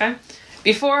 Okay.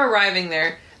 Before arriving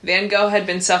there, Van Gogh had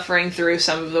been suffering through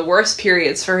some of the worst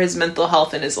periods for his mental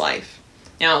health in his life.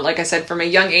 Now, like I said, from a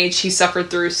young age, he suffered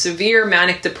through severe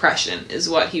manic depression, is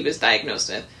what he was diagnosed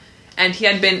with. And he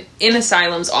had been in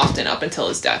asylums often up until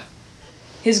his death.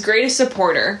 His greatest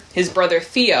supporter, his brother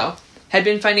Theo, had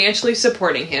been financially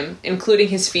supporting him, including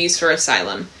his fees for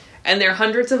asylum, and their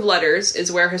hundreds of letters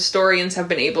is where historians have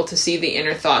been able to see the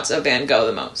inner thoughts of Van Gogh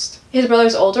the most. His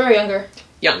brother's older or younger?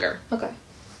 Younger. Okay.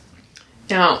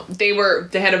 Now, they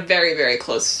had a very, very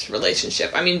close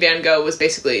relationship. I mean, Van Gogh was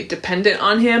basically dependent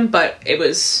on him, but it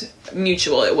was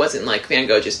mutual. It wasn't like Van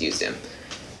Gogh just used him.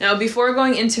 Now, before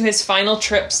going into his final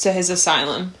trips to his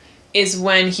asylum is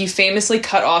when he famously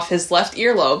cut off his left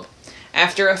earlobe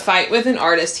after a fight with an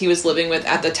artist he was living with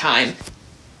at the time,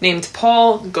 named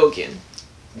Paul Gauguin.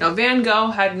 Now, Van Gogh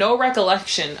had no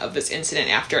recollection of this incident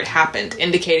after it happened,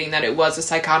 indicating that it was a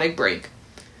psychotic break.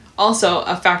 Also,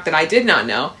 a fact that I did not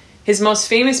know, his most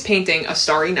famous painting, A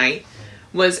Starry Night,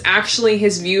 was actually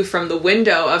his view from the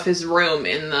window of his room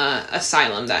in the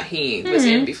asylum that he was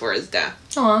in before his death.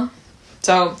 Aww.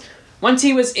 So, once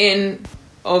he was in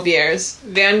Ovieres,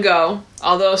 Van Gogh,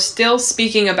 although still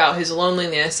speaking about his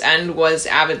loneliness and was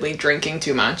avidly drinking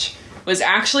too much, was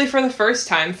actually for the first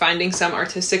time finding some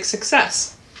artistic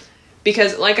success.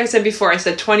 Because, like I said before, I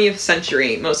said 20th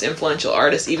century most influential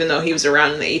artist, even though he was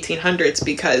around in the 1800s,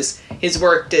 because his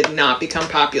work did not become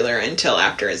popular until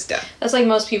after his death. That's like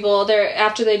most people.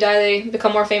 After they die, they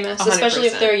become more famous, 100%. Especially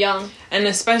if they're young. And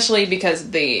especially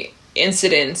because the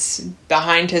incidents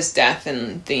behind his death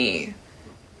and if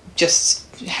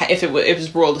it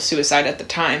was ruled a suicide at the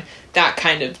time, that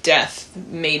kind of death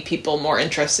made people more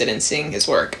interested in seeing his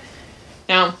work.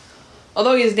 Now,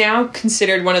 although he is now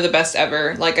considered one of the best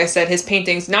ever, like I said, his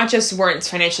paintings not just weren't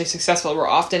financially successful, were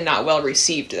often not well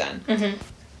received then. Mm-hmm.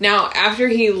 Now, after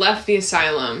he left the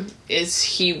asylum,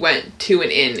 he went to an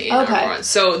inn in Oran.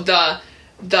 So the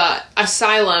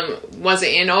asylum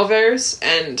wasn't in Overs,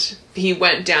 and he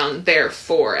went down there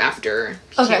after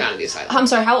he came out of the asylum. I'm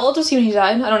sorry, how old was he when he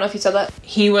died? I don't know if you said that.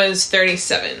 He was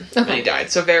 37 when he died,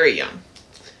 so very young.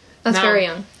 That's very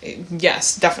young.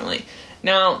 Yes, definitely.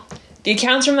 Now, the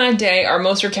accounts from that day are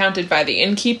most recounted by the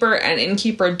innkeeper and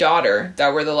innkeeper daughter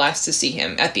that were the last to see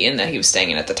him at the inn that he was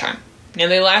staying in at the time. Now,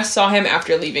 they last saw him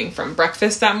after leaving from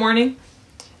breakfast that morning.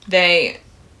 They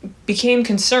became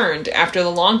concerned after the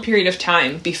long period of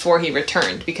time before he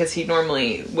returned, because he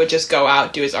normally would just go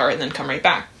out, do his art, and then come right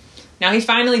back. Now, he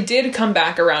finally did come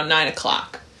back around 9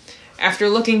 o'clock. After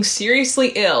looking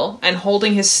seriously ill and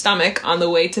holding his stomach on the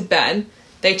way to bed,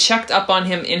 they checked up on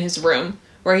him in his room,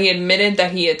 where he admitted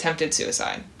that he attempted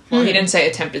suicide. Well, he didn't say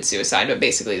attempted suicide, but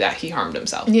basically that he harmed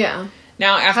himself. Yeah.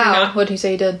 Now, after what did he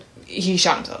say he did? He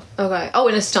shot himself. Okay. Oh,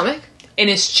 in his stomach? In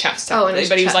his chest. Oh, in his chest.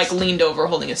 But he was, leaned over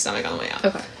holding his stomach on the way out.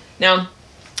 Okay. Now,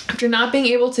 after not being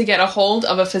able to get a hold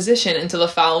of a physician until the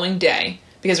following day,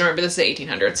 because remember, this is the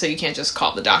 1800s, so you can't just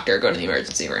call the doctor or go to the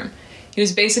emergency room, he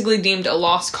was basically deemed a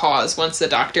lost cause once the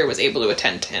doctor was able to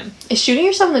attend to him. Is shooting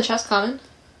yourself in the chest common?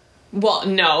 Well,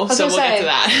 no, so we'll get to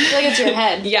that. I feel like it's your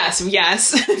head.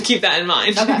 Yes. Keep that in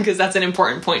mind, because that's an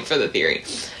important point for the theory.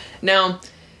 Now,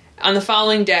 on the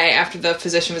following day, after the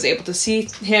physician was able to see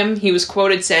him, he was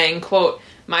quoted saying, quote,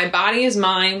 "My body is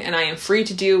mine, and I am free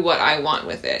to do what I want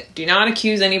with it. Do not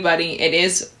accuse anybody. It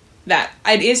is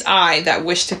I that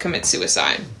wish to commit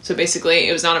suicide." So basically,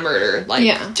 it was not a murder.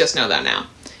 Just know that now.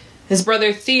 His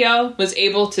brother Theo was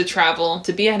able to travel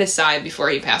to be at his side before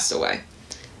he passed away.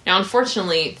 Now,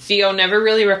 unfortunately, Theo never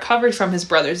really recovered from his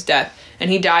brother's death, and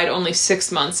he died only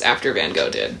 6 months after Van Gogh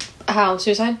did. How?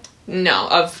 Suicide? No,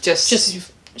 of just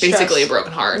basically stress. A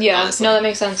broken heart. Yeah, honestly. No, that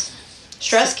makes sense.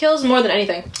 Stress kills more than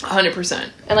anything. 100%.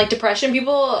 And depression,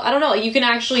 people, I don't know, you can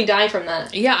actually die from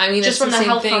that. Yeah, I mean, just from the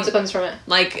health consequence from it.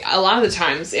 A lot of the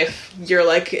times, if you're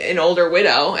an older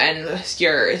widow and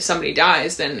somebody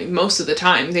dies, then most of the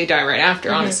time they die right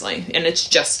after, honestly. And it's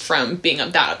just from being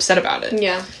that upset about it.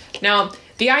 Yeah. Now,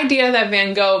 the idea that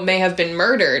Van Gogh may have been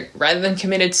murdered rather than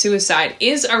committed suicide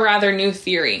is a rather new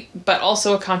theory, but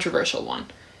also a controversial one.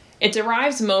 It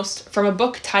derives most from a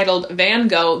book titled Van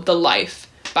Gogh, The Life,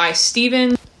 by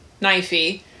Stephen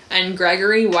Knifey and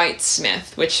Gregory White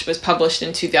Smith, which was published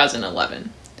in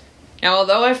 2011. Now,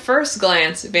 although at first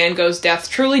glance, Van Gogh's death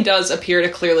truly does appear to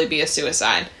clearly be a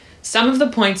suicide, some of the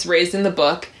points raised in the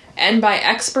book, and by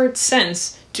experts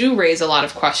since, do raise a lot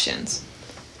of questions.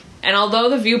 And although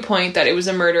the viewpoint that it was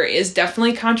a murder is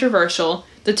definitely controversial,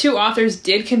 the two authors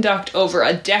did conduct over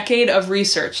a decade of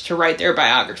research to write their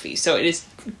biography, so it is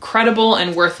credible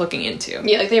and worth looking into.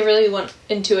 Yeah, they really went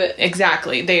into it.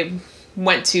 Exactly. They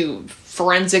went to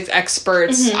forensic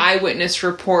experts, eyewitness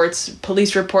reports,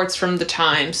 police reports from the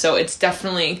time, so it's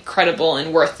definitely credible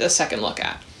and worth a second look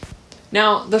at.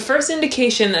 Now, the first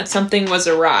indication that something was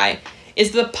awry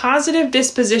is the positive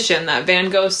disposition that Van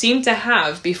Gogh seemed to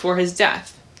have before his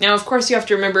death. Now, of course, you have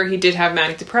to remember he did have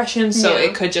manic depression, so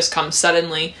it could just come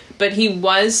suddenly, but he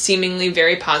was seemingly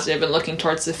very positive and looking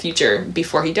towards the future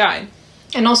before he died.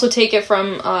 And also take it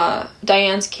from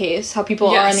Diane's case, how people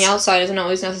are on the outside isn't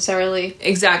always necessarily...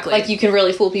 Exactly. Like, you can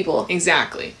really fool people.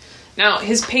 Exactly. Now,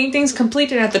 his paintings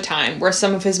completed at the time were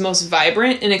some of his most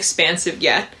vibrant and expansive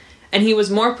yet, and he was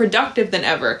more productive than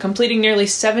ever, completing nearly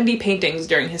 70 paintings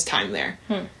during his time there.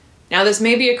 Now, this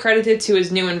may be accredited to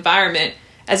his new environment,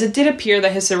 as it did appear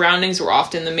that his surroundings were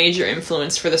often the major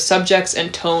influence for the subjects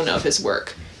and tone of his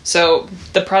work. So,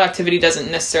 the productivity doesn't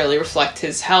necessarily reflect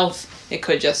his health. It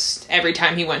could just, every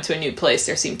time he went to a new place,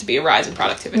 there seemed to be a rise in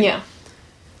productivity. Yeah.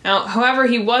 Now, however,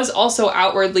 he was also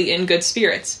outwardly in good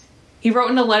spirits. He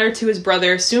wrote in a letter to his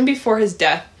brother soon before his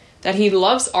death that he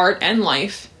loves art and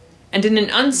life, and in an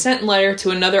unsent letter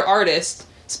to another artist,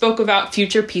 spoke about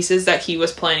future pieces that he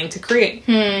was planning to create.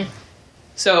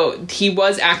 So, he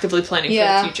was actively planning for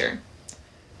the future.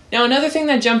 Now, another thing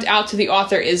that jumped out to the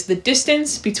author is the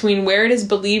distance between where it is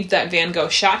believed that Van Gogh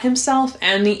shot himself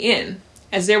and the inn,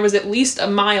 as there was at least a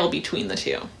mile between the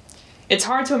two. It's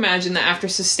hard to imagine that after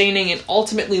sustaining an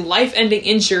ultimately life-ending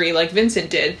injury like Vincent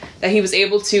did, that he was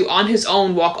able to, on his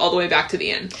own, walk all the way back to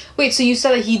the inn. Wait, so you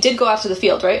said that he did go out to the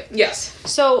field, right? Yes.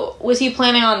 So, was he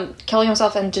planning on killing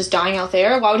himself and just dying out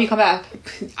there? Why would he come back?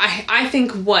 I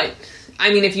think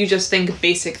if you just think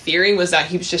basic theory, was that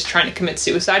he was just trying to commit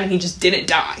suicide and he just didn't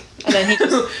die. And then he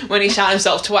just... when he shot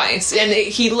himself twice. And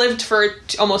he lived for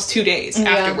almost 2 days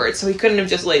afterwards, so he couldn't have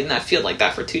just laid in that field like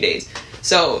that for 2 days.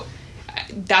 So,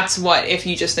 that's what, if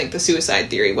you just think the suicide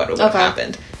theory, what would have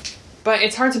happened. But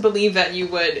it's hard to believe that you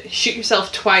would shoot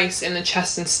yourself twice in the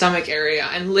chest and stomach area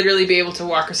and literally be able to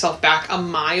walk yourself back a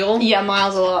mile. Yeah,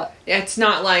 miles a lot. It's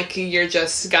not like you're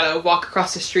just gotta walk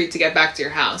across the street to get back to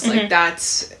your house. Like,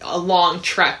 that's a long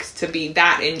trek to be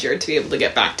that injured to be able to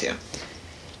get back to.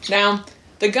 Now,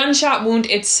 the gunshot wound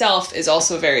itself is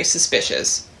also very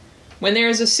suspicious. When there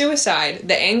is a suicide,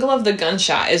 the angle of the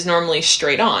gunshot is normally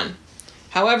straight on.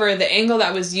 However, the angle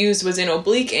that was used was an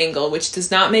oblique angle, which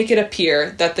does not make it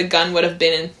appear that the gun would have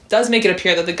been in... does make it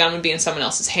appear that the gun would be in someone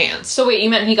else's hands. So wait, you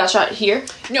meant he got shot here?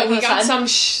 No, he got some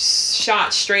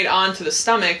shot straight onto the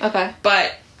stomach. Okay.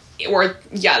 But...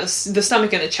 the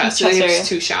stomach and the chest. So there was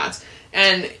 2 shots.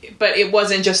 But it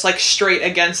wasn't just, like, straight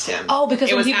against him. Oh, because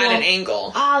it when was people... at an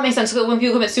angle. Ah, that makes sense. So when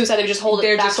people commit suicide, they just hold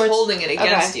it backwards? They're just holding it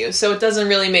against you. So it doesn't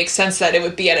really make sense that it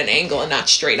would be at an angle and not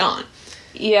straight on.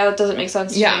 Yeah, that doesn't make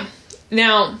sense to me.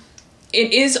 Now...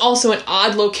 it is also an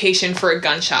odd location for a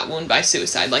gunshot wound by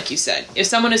suicide, like you said. If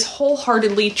someone is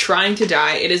wholeheartedly trying to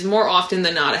die, it is more often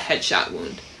than not a headshot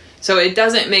wound. So it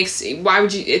doesn't make... why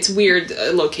would you... it's weird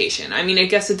location. I mean, I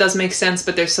guess it does make sense,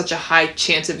 but there's such a high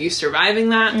chance of you surviving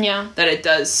that that it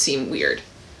does seem weird.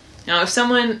 Now, if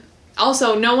someone...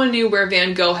 also, no one knew where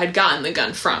Van Gogh had gotten the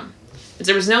gun from.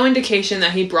 There was no indication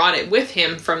that he brought it with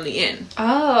him from the inn.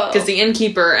 Oh. Because the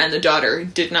innkeeper and the daughter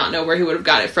did not know where he would have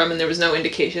got it from, and there was no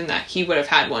indication that he would have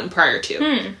had one prior to.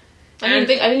 I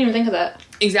didn't even think of that.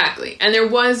 Exactly. And there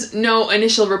was no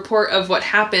initial report of what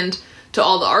happened to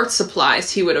all the art supplies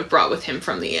he would have brought with him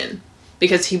from the inn.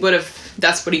 Because he would have...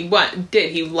 that's what he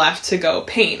did. He left to go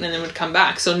paint and then would come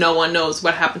back, so no one knows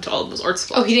what happened to all of those art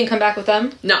supplies. Oh, he didn't come back with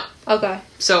them? No. Okay.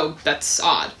 So that's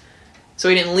odd. So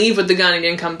he didn't leave with the gun, he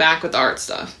didn't come back with the art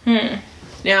stuff.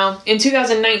 Now, in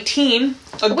 2019,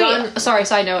 gun... sorry,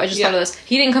 side note, I just thought of this.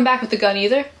 He didn't come back with the gun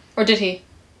either? Or did he?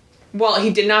 Well, he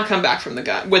did not come back with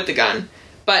the gun.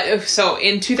 But, so,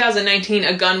 in 2019,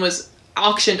 a gun was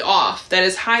auctioned off that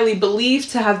is highly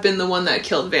believed to have been the one that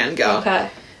killed Van Gogh. Okay.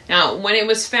 Now, when it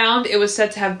was found, it was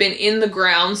said to have been in the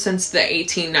ground since the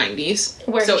 1890s.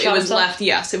 Where so he shot it was himself? left,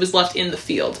 yes, it was left in the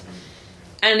field.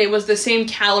 And it was the same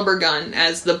caliber gun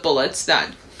as the bullets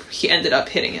that he ended up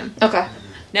hitting him. Okay.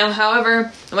 Now,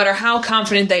 however, no matter how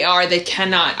confident they are, they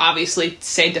cannot obviously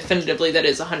say definitively that it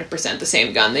is 100% the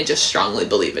same gun. They just strongly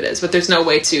believe it is, but there's no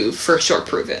way to for sure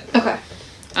prove it. Okay.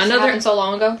 It happened so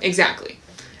long ago? Exactly.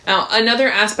 Now, another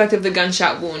aspect of the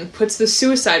gunshot wound puts the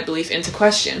suicide belief into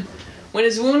question. When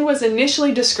his wound was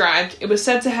initially described, it was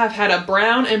said to have had a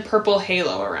brown and purple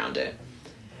halo around it.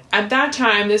 At that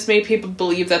time, this made people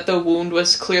believe that the wound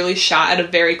was clearly shot at a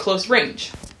very close range.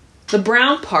 The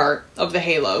brown part of the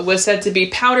halo was said to be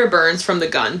powder burns from the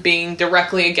gun being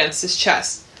directly against his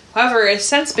chest. However, it has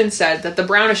since been said that the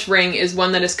brownish ring is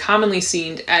one that is commonly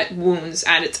seen at wounds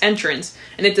at its entrance,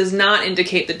 and it does not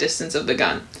indicate the distance of the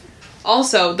gun.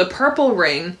 Also, the purple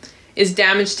ring is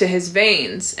damage to his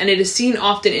veins, and it is seen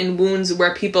often in wounds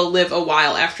where people live a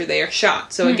while after they are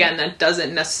shot. So again, that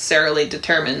doesn't necessarily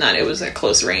determine that it was at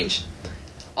close range.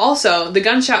 Also, the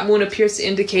gunshot wound appears to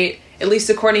indicate, at least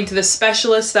according to the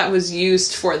specialist that was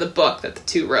used for the book that the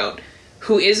two wrote,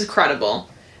 who is credible,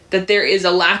 that there is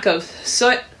a lack of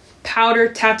soot,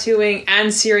 powder, tattooing,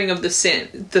 and searing of the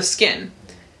skin.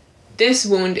 This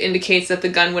wound indicates that the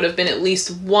gun would have been at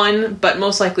least 1, but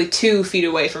most likely 2 feet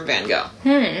away from Van Gogh.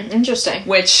 Interesting.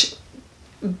 Which,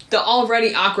 the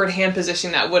already awkward hand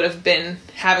position that would have been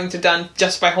having to done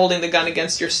just by holding the gun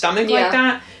against your stomach like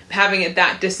that, having it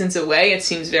that distance away, it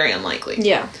seems very unlikely.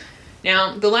 Yeah.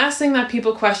 Now, the last thing that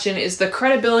people question is the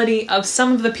credibility of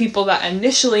some of the people that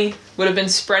initially would have been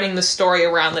spreading the story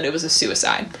around that it was a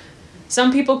suicide.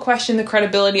 Some people question the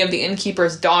credibility of the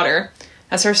innkeeper's daughter,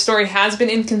 as her story has been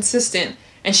inconsistent,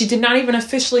 and she did not even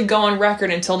officially go on record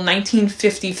until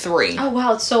 1953. Oh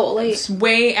wow, it's so late. It's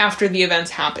way after the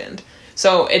events happened.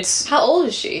 So it's... How old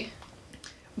is she?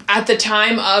 At the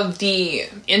time of the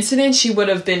incident, she would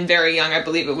have been very young. I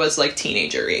believe it was like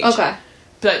teenager age. Okay.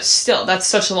 But still, that's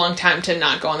such a long time to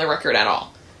not go on the record at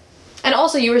all. And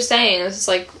also, you were saying, this is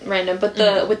like random,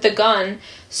 but with the gun,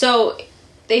 so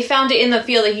they found it in the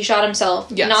field that he shot himself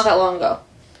not that long ago.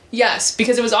 Yes,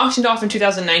 because it was auctioned off in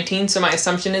 2019, so my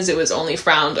assumption is it was only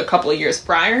found a couple of years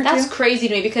prior. That's crazy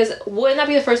to me, because wouldn't that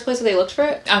be the first place that they looked for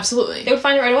it? Absolutely. They would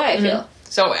find it right away, I feel.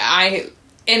 So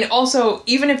and also,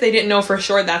 even if they didn't know for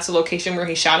sure that's the location where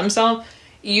he shot himself,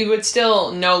 you would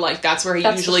still know, like, that's where he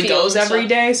usually goes every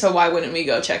day, so why wouldn't we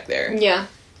go check there? Yeah.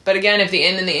 But again, if the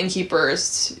inn and the innkeeper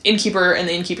and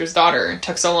the innkeeper's daughter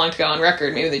took so long to go on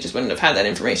record, maybe they just wouldn't have had that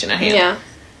information at hand. Yeah.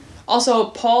 Also,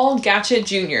 Paul Gatchett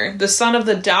Jr., the son of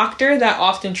the doctor that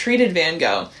often treated Van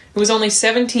Gogh, who was only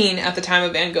 17 at the time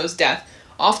of Van Gogh's death,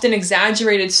 often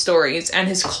exaggerated stories and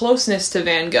his closeness to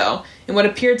Van Gogh in what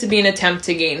appeared to be an attempt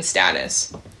to gain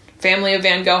status. Family of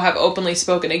Van Gogh have openly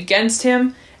spoken against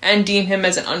him and deem him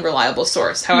as an unreliable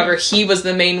source. However, he was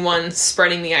the main one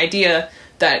spreading the idea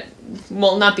that,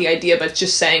 well, not the idea, but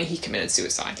just saying he committed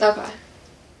suicide. Okay.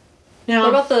 Now, what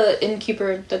about the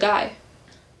innkeeper, the guy?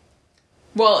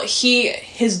 Well,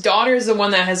 his daughter is the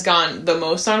one that has gone the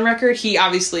most on record. He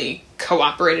obviously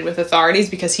cooperated with authorities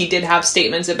because he did have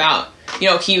statements about,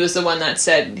 he was the one that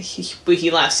said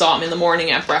he last saw him in the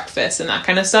morning at breakfast and that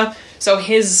kind of stuff. So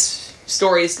his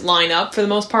stories line up for the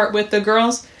most part with the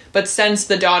girls. But since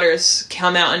the daughters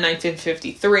come out in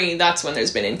 1953, that's when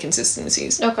there's been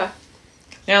inconsistencies. Okay.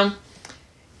 Now,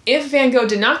 if Van Gogh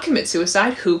did not commit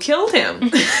suicide, who killed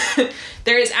him?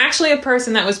 There is actually a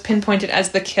person that was pinpointed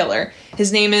as the killer.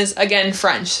 His name is, again,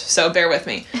 French, so bear with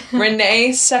me. René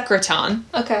Secretan.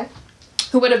 Okay.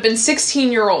 Who would have been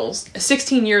 16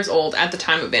 years old at the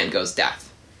time of Van Gogh's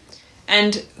death.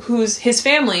 And his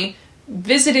family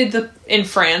visited in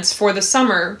France for the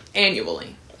summer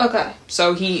annually. Okay.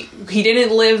 So he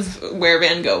didn't live where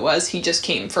Van Gogh was, he just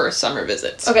came for summer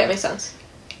visits. Okay, makes sense.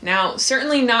 Now,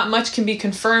 certainly not much can be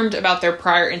confirmed about their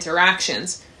prior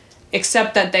interactions,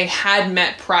 except that they had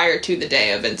met prior to the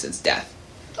day of Vincent's death.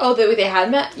 Oh, they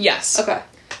had met? Yes. Okay.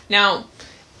 Now,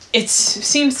 it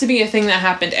seems to be a thing that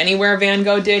happened anywhere Van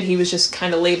Gogh did. He was just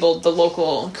kind of labeled the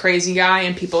local crazy guy,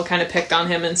 and people kind of picked on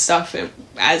him and stuff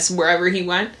as wherever he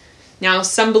went. Now,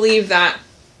 some believe that,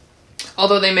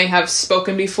 although they may have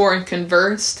spoken before and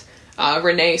conversed,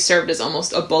 René served as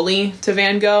almost a bully to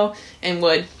Van Gogh and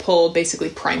would pull basically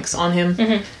pranks on him.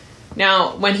 Mm-hmm.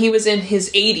 Now, when he was in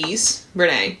his 80s,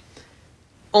 René,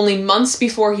 only months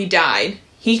before he died,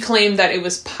 he claimed that it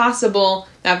was possible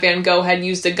that Van Gogh had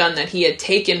used a gun that he had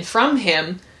taken from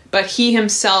him, but he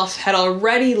himself had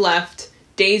already left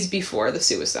days before the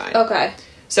suicide. Okay.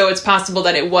 So it's possible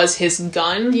that it was his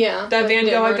gun that Van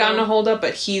Gogh had gotten a hold of,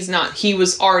 but he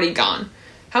was already gone.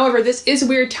 However, this is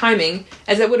weird timing,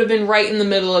 as it would have been right in the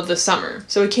middle of the summer.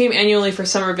 So he came annually for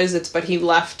summer visits, but he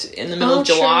left in the middle of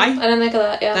July. I didn't think of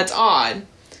that, yeah. That's odd.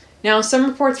 Now, some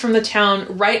reports from the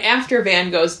town right after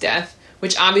Van Gogh's death,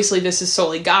 which obviously this is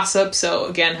solely gossip, so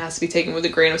again has to be taken with a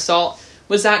grain of salt,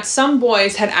 was that some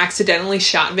boys had accidentally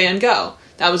shot Van Gogh.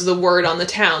 That was the word on the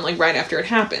town, like right after it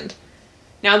happened.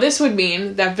 Now, this would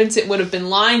mean that Vincent would have been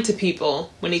lying to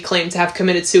people when he claimed to have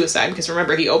committed suicide, because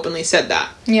remember, he openly said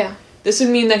that. Yeah. This would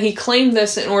mean that he claimed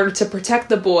this in order to protect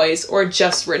the boys, or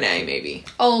just René, maybe.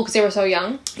 Oh, because they were so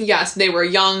young? Yes, they were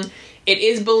young. It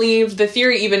is believed, the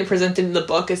theory even presented in the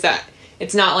book is that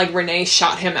it's not like René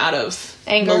shot him out of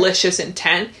anger, malicious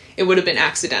intent. It would have been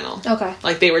accidental. Okay.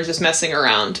 Like they were just messing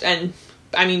around, and,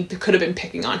 I mean, they could have been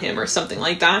picking on him or something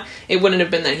like that. It wouldn't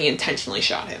have been that he intentionally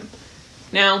shot him.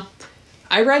 Now,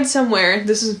 I read somewhere,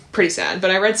 this is pretty sad, but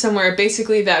I read somewhere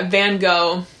basically that Van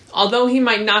Gogh, although he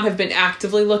might not have been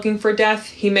actively looking for death,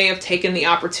 he may have taken the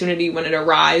opportunity when it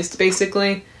arose,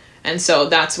 basically. And so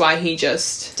that's why he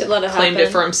just claimed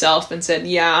it for himself and said,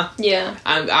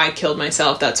 I killed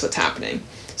myself, that's what's happening.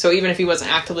 So even if he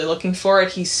wasn't actively looking for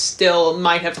it, he still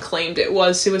might have claimed it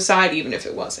was suicide, even if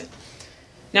it wasn't.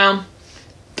 Now,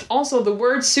 also, the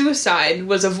word suicide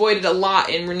was avoided a lot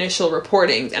in initial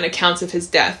reporting and accounts of his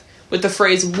death, with the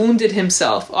phrase wounded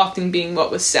himself often being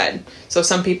what was said. So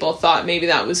some people thought maybe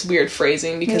that was weird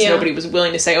phrasing because nobody was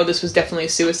willing to say, oh, this was definitely a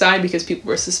suicide, because people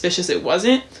were suspicious it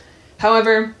wasn't.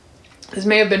 However, this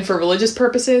may have been for religious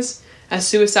purposes, as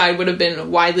suicide would have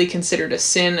been widely considered a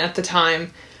sin at the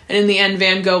time. And in the end,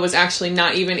 Van Gogh was actually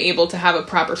not even able to have a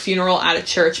proper funeral at a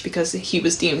church because he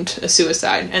was deemed a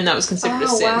suicide, and that was considered a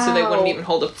sin, wow. so they wouldn't even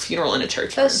hold a funeral in a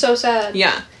church for him. That's so sad.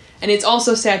 Yeah. And it's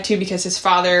also sad, too, because his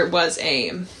father was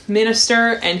a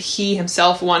minister, and he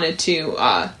himself wanted to,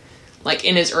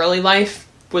 in his early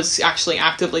life, was actually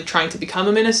actively trying to become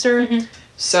a minister. Mm-hmm.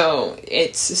 So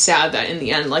it's sad that in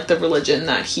the end, the religion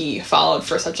that he followed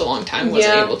for such a long time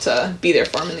wasn't able to be there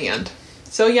for him in the end.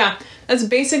 So, yeah. That's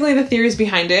basically the theories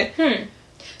behind it.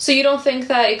 So you don't think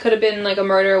that it could have been, a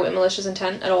murder with malicious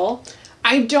intent at all?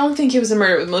 I don't think it was a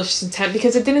murder with malicious intent,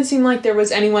 because it didn't seem like there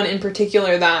was anyone in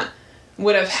particular that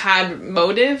would have had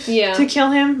motive to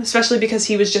kill him, especially because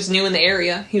he was just new in the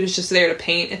area. He was just there to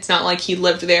paint. It's not like he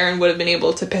lived there and would have been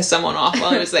able to piss someone off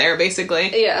while he was there,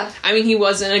 basically. Yeah. I mean, he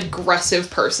was an aggressive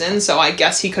person, so I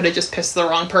guess he could have just pissed the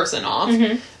wrong person off.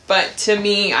 Mm-hmm. But to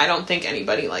me, I don't think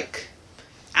anybody,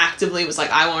 actively was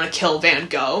I want to kill Van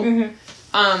Gogh. Mm-hmm.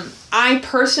 I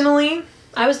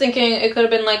was thinking it could have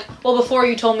been before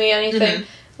you told me anything,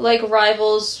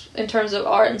 rivals in terms of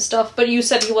art and stuff, but you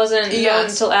said he wasn't known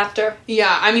until after.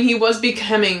 Yeah, I mean, he was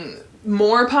becoming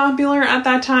more popular at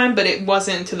that time, but it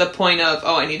wasn't to the point of,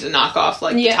 I need to knock off,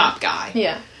 the top guy.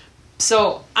 Yeah.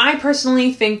 So, I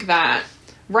personally think that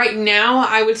right now,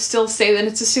 I would still say that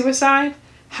it's a suicide.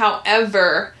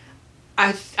 However,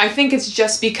 I think it's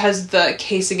just because the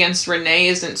case against Renee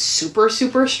isn't super,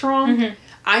 super strong. Mm-hmm.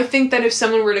 I think that if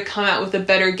someone were to come out with a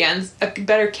better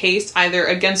case, either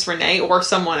against Renee or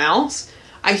someone else,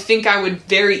 I think I would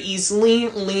very easily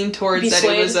lean towards that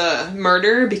it was a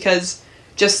murder, because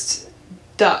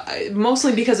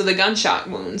mostly because of the gunshot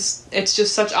wounds. It's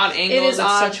just such odd angles.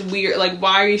 It's such weird,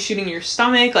 why are you shooting your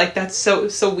stomach? That's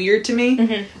so weird to me.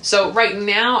 Mm-hmm. So right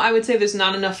now, I would say there's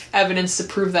not enough evidence to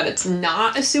prove that it's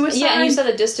not a suicide. Yeah, and you said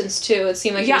the distance, too. It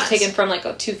seemed like it was taken from,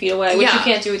 2 feet away, which you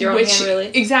can't do with your own hand, really.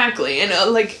 Exactly. And,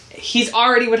 he's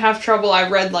already would have trouble. I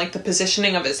read, the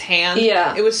positioning of his hand.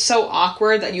 Yeah. It was so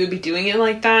awkward that you would be doing it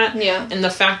like that. Yeah. And the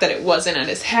fact that it wasn't at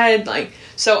his head,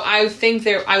 so I think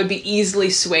I would be easily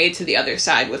swayed to the other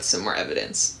side with some more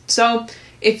evidence. So,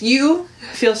 if you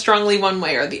feel strongly one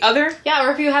way or the other... Yeah,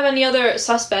 or if you have any other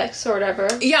suspects or whatever.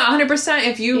 Yeah, 100%.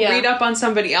 If you read up on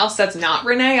somebody else that's not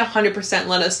Renee, 100%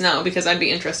 let us know, because I'd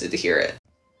be interested to hear it.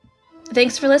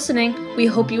 Thanks for listening. We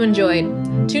hope you enjoyed.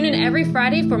 Tune in every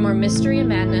Friday for more mystery and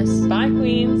madness. Bye,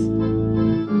 Queens.